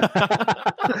days.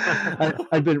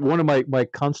 I've been one of my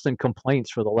constant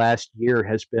complaints for the last year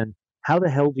has been, how the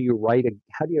hell do you write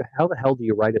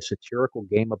a satirical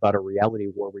game about a reality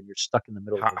war when you're stuck in the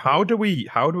middle of how do we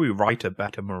write a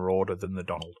better Marauder than the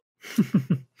Donald?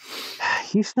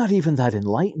 He's not even that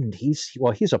enlightened. He's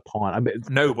a pawn. I mean,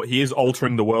 no, but he is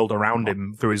altering the world around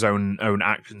him through his own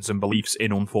actions and beliefs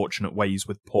in unfortunate ways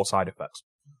with poor side effects.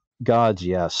 Gods,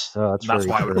 yes. That's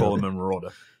why I would call him a Marauder,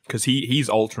 because he's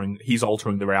altering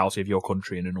the reality of your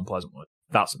country in an unpleasant way.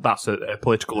 That's a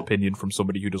political opinion from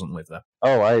somebody who doesn't live there.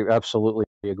 Oh, I absolutely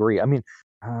agree. I mean,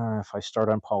 if I start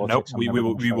on politics, nope, we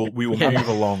will move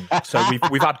along. So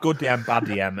we've had good DM, bad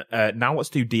DM. Now let's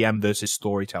do DM versus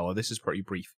storyteller. This is pretty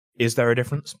brief. Is there a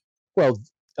difference? Well,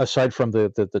 aside from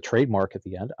the trademark at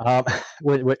the end,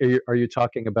 are you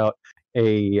talking about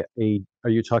a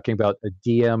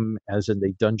DM as in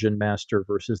the dungeon master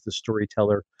versus the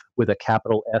storyteller with a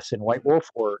capital S in White Wolf?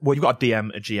 Or well, you've got a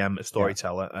DM, a GM, a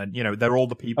storyteller, and they're all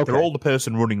the people. Okay. They're all the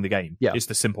person running the game. Yeah, it's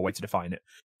the simple way to define it.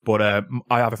 But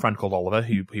I have a friend called Oliver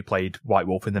who played White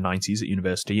Wolf in the 90s at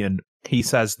university, and he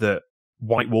says that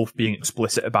White Wolf being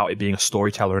explicit about it being a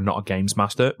storyteller and not a games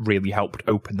master really helped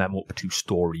open them up to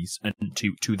stories and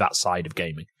to that side of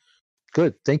gaming.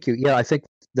 Good, thank you. Yeah, I think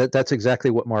that's exactly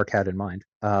what Mark had in mind,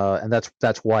 and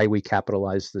that's why we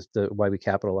capitalize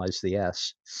the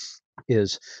S,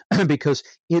 is because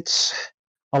it's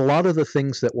a lot of the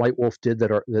things that White Wolf did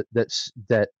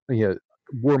that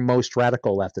were most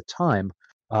radical at the time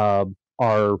are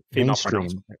female mainstream.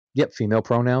 Pronouns. Yep, female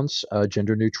pronouns,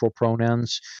 gender neutral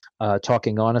pronouns,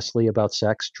 talking honestly about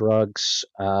sex, drugs,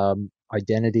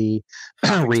 identity,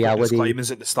 reality.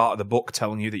 Disclaimers at the start of the book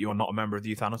telling you that you are not a member of the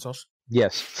Euthanatos.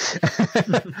 Yes.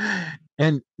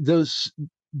 And those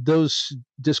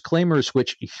disclaimers,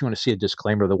 which if you want to see a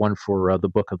disclaimer, the one for the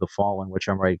Book of the Fallen, which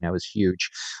I'm writing now, is huge.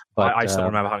 But I still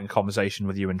remember having a conversation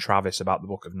with you and Travis about the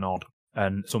Book of Nod,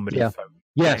 and somebody phoned.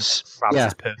 Yes.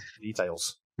 Travis's personal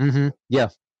details. Mm-hmm. Yeah.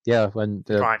 Yeah. When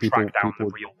try and track down the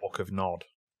real Book of Nod.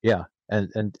 Yeah.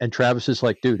 And Travis is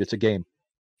like, dude, it's a game.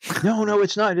 No,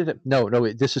 it's not. No,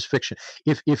 this is fiction.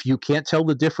 If you can't tell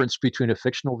the difference between a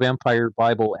fictional vampire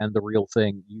Bible and the real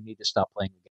thing, you need to stop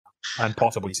playing the game. And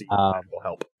possibly see will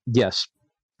help. Yes.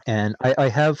 And I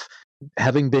have,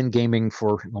 having been gaming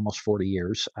for almost 40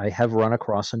 years, I have run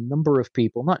across a number of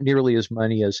people, not nearly as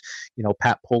many as,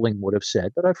 Pat Pulling would have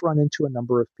said, but I've run into a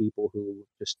number of people who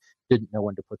just didn't know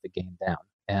when to put the game down.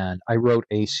 And I wrote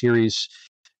a series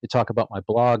to talk about my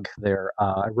blog there.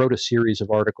 I wrote a series of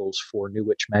articles for New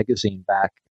Witch magazine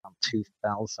back in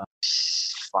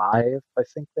 2005, I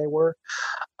think they were,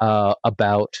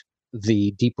 about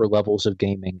the deeper levels of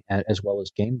gaming as well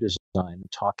as game design,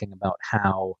 talking about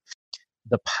how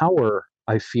the power,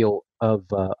 I feel, of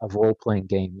role-playing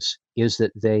games is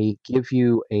that they give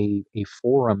you a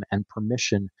forum and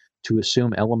permission to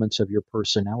assume elements of your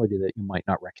personality that you might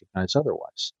not recognize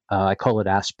otherwise. I call it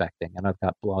aspecting, and I've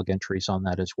got blog entries on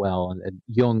that as well. And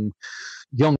Jung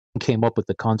came up with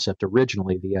the concept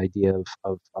originally, the idea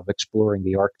of exploring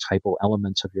the archetypal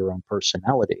elements of your own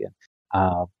personality. And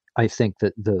I think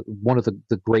that one of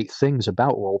the great things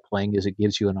about role-playing is it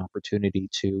gives you an opportunity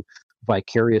to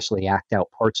vicariously act out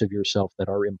parts of yourself that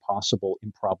are impossible,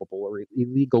 improbable, or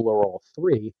illegal, or all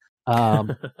three.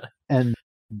 And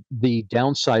the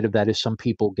downside of that is some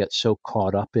people get so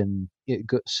caught up in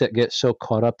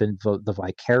the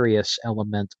vicarious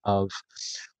element of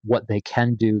what they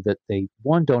can do that they,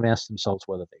 one, don't ask themselves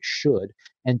whether they should,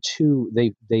 and two,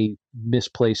 they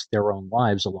misplace their own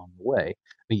lives along the way.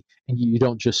 And you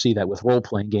don't just see that with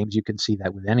role-playing games. You can see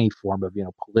that with any form of,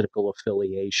 political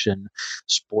affiliation,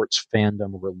 sports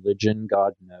fandom, religion,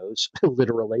 God knows,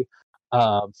 literally.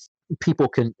 Um, people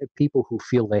who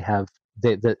feel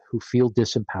who feel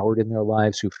disempowered in their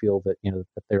lives, who feel that,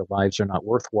 that their lives are not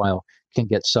worthwhile, can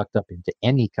get sucked up into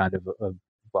any kind of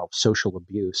social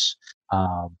abuse.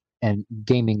 And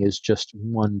gaming is just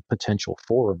one potential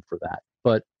forum for that.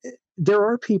 But there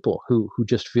are people who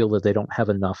just feel that they don't have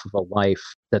enough of a life,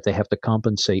 that they have to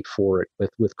compensate for it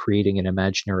with creating an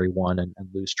imaginary one, and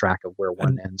lose track of where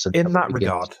one ends. And in that begins.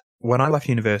 regard, when I left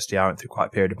university, I went through quite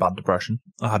a period of bad depression.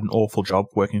 I had an awful job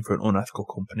working for an unethical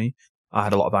company. I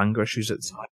had a lot of anger issues at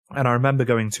the time. And I remember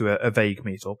going to a vague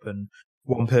meetup, and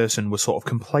one person was sort of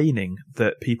complaining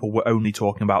that people were only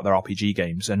talking about their RPG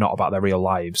games and not about their real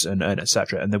lives and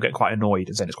etc. And they'll get quite annoyed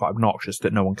and saying it's quite obnoxious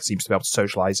that no one seems to be able to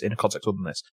socialize in a context other than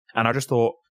this. And I just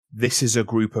thought, this is a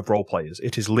group of role players.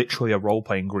 It is literally a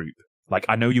role-playing group. Like,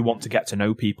 I know you want to get to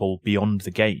know people beyond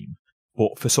the game,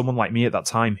 but for someone like me at that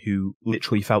time who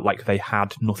literally felt like they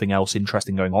had nothing else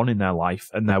interesting going on in their life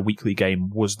and their weekly game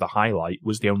was the highlight,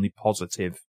 was the only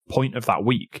positive point of that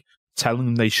week, telling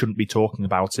them they shouldn't be talking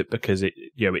about it because it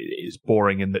is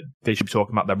boring and that they should be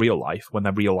talking about their real life when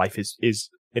their real life is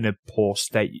in a poor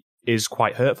state is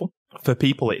quite hurtful. For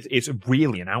people, it's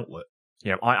really an outlet.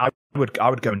 I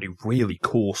would go and do really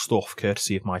cool stuff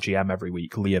courtesy of my GM every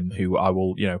week, Liam, who I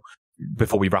will,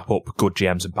 before we wrap up good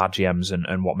GMs and bad GMs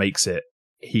and what makes it,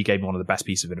 he gave me one of the best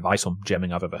pieces of advice on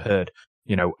GMing I've ever heard.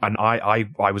 And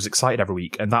I was excited every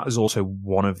week. And that is also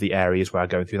one of the areas where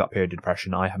going through that period of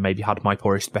depression, I maybe had my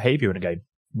poorest behavior in a game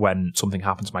when something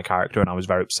happened to my character and I was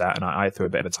very upset and I threw a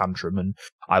bit of a tantrum, and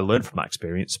I learned from that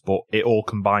experience, but it all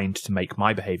combined to make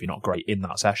my behavior not great in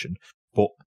that session. But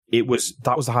that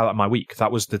was the highlight of my week.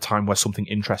 That was the time where something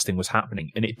interesting was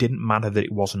happening. And it didn't matter that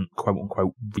it wasn't quote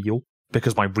unquote real,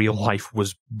 because my real life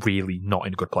was really not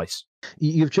in a good place.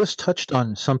 You've just touched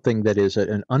on something that is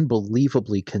an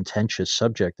unbelievably contentious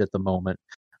subject at the moment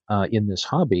in this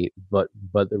hobby, but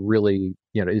really,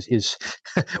 is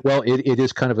well, it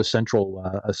is kind of a central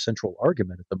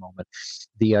argument at the moment.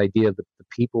 The idea that the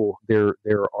people there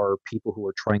are people who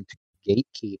are trying to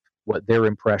gatekeep what their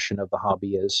impression of the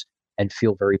hobby is and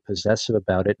feel very possessive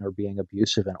about it and are being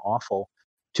abusive and awful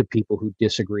to people who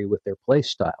disagree with their play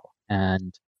style.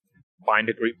 And find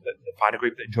a group that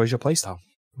enjoys your playstyle.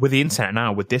 With the internet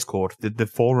now, with Discord, the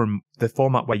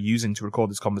format we're using to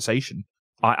record this conversation,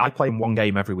 I play one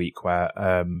game every week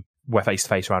where we're face to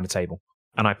face around a table,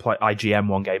 and I GM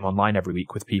one game online every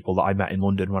week with people that I met in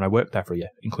London when I worked there for a year,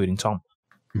 including Tom.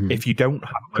 Mm-hmm. If you don't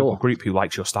have a local group who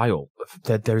likes your style,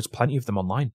 there's plenty of them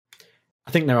online.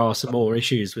 I think there are some more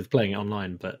issues with playing it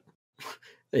online, but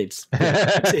it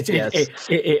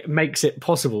makes it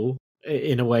possible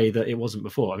in a way that it wasn't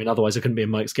before. I mean, otherwise it couldn't be a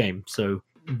Mike's game. So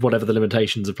whatever the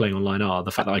limitations of playing online are, the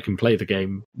fact that I can play the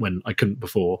game when I couldn't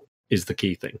before is the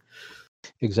key thing.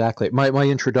 Exactly. My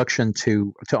introduction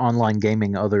to online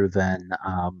gaming, other than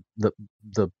the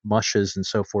mushes and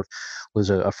so forth,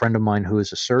 was a friend of mine who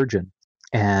is a surgeon,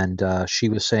 and she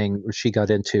was saying she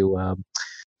got into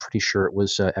pretty sure it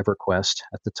was EverQuest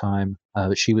at the time.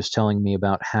 She was telling me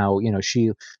about how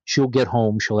she'll get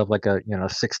home, she'll have like a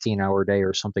 16-hour day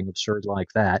or something absurd like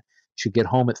that. She'll get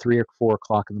home at 3 or 4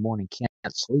 o'clock in the morning,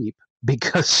 can't sleep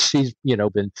because she's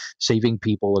been saving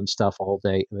people and stuff all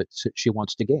day. But she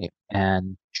wants to game,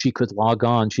 and she could log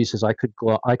on. She says I could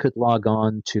log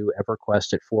on to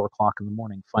EverQuest at 4 o'clock in the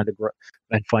morning, find a group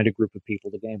of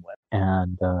people to game with,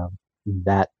 and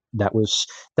that was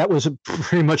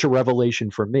pretty much a revelation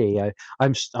for me.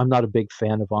 I'm not a big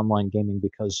fan of online gaming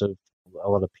because of a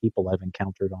lot of people I've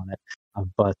encountered on it,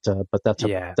 but that's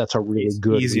a really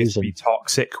good easier reason. To be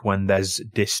toxic when there's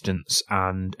distance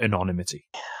and anonymity.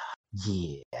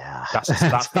 Yeah, that's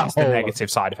the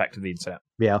negative side effect of the internet.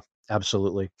 Yeah,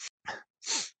 absolutely.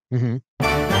 Mm-hmm.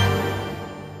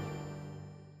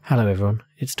 Hello everyone,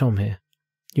 it's Tom here.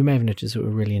 You may have noticed that we're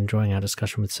really enjoying our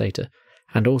discussion with Satyr,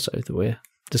 and also that we're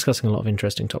discussing a lot of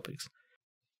interesting topics.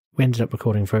 We ended up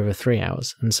recording for over 3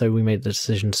 hours, and so we made the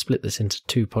decision to split this into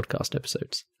 2 podcast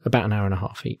episodes, about an hour and a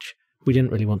half each. We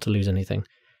didn't really want to lose anything.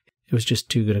 It was just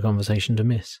too good a conversation to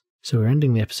miss. So we're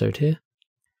ending the episode here,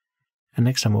 and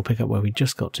next time we'll pick up where we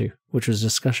just got to, which was a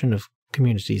discussion of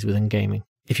communities within gaming.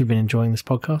 If you've been enjoying this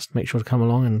podcast, make sure to come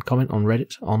along and comment on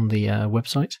Reddit on the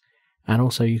website, and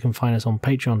also you can find us on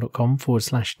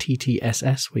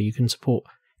patreon.com/TTSS, where you can support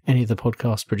any of the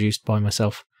podcasts produced by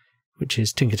myself, which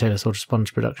is Tinker Tailor Soldier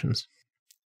Sponge Productions.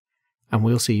 And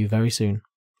we'll see you very soon.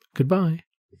 Goodbye.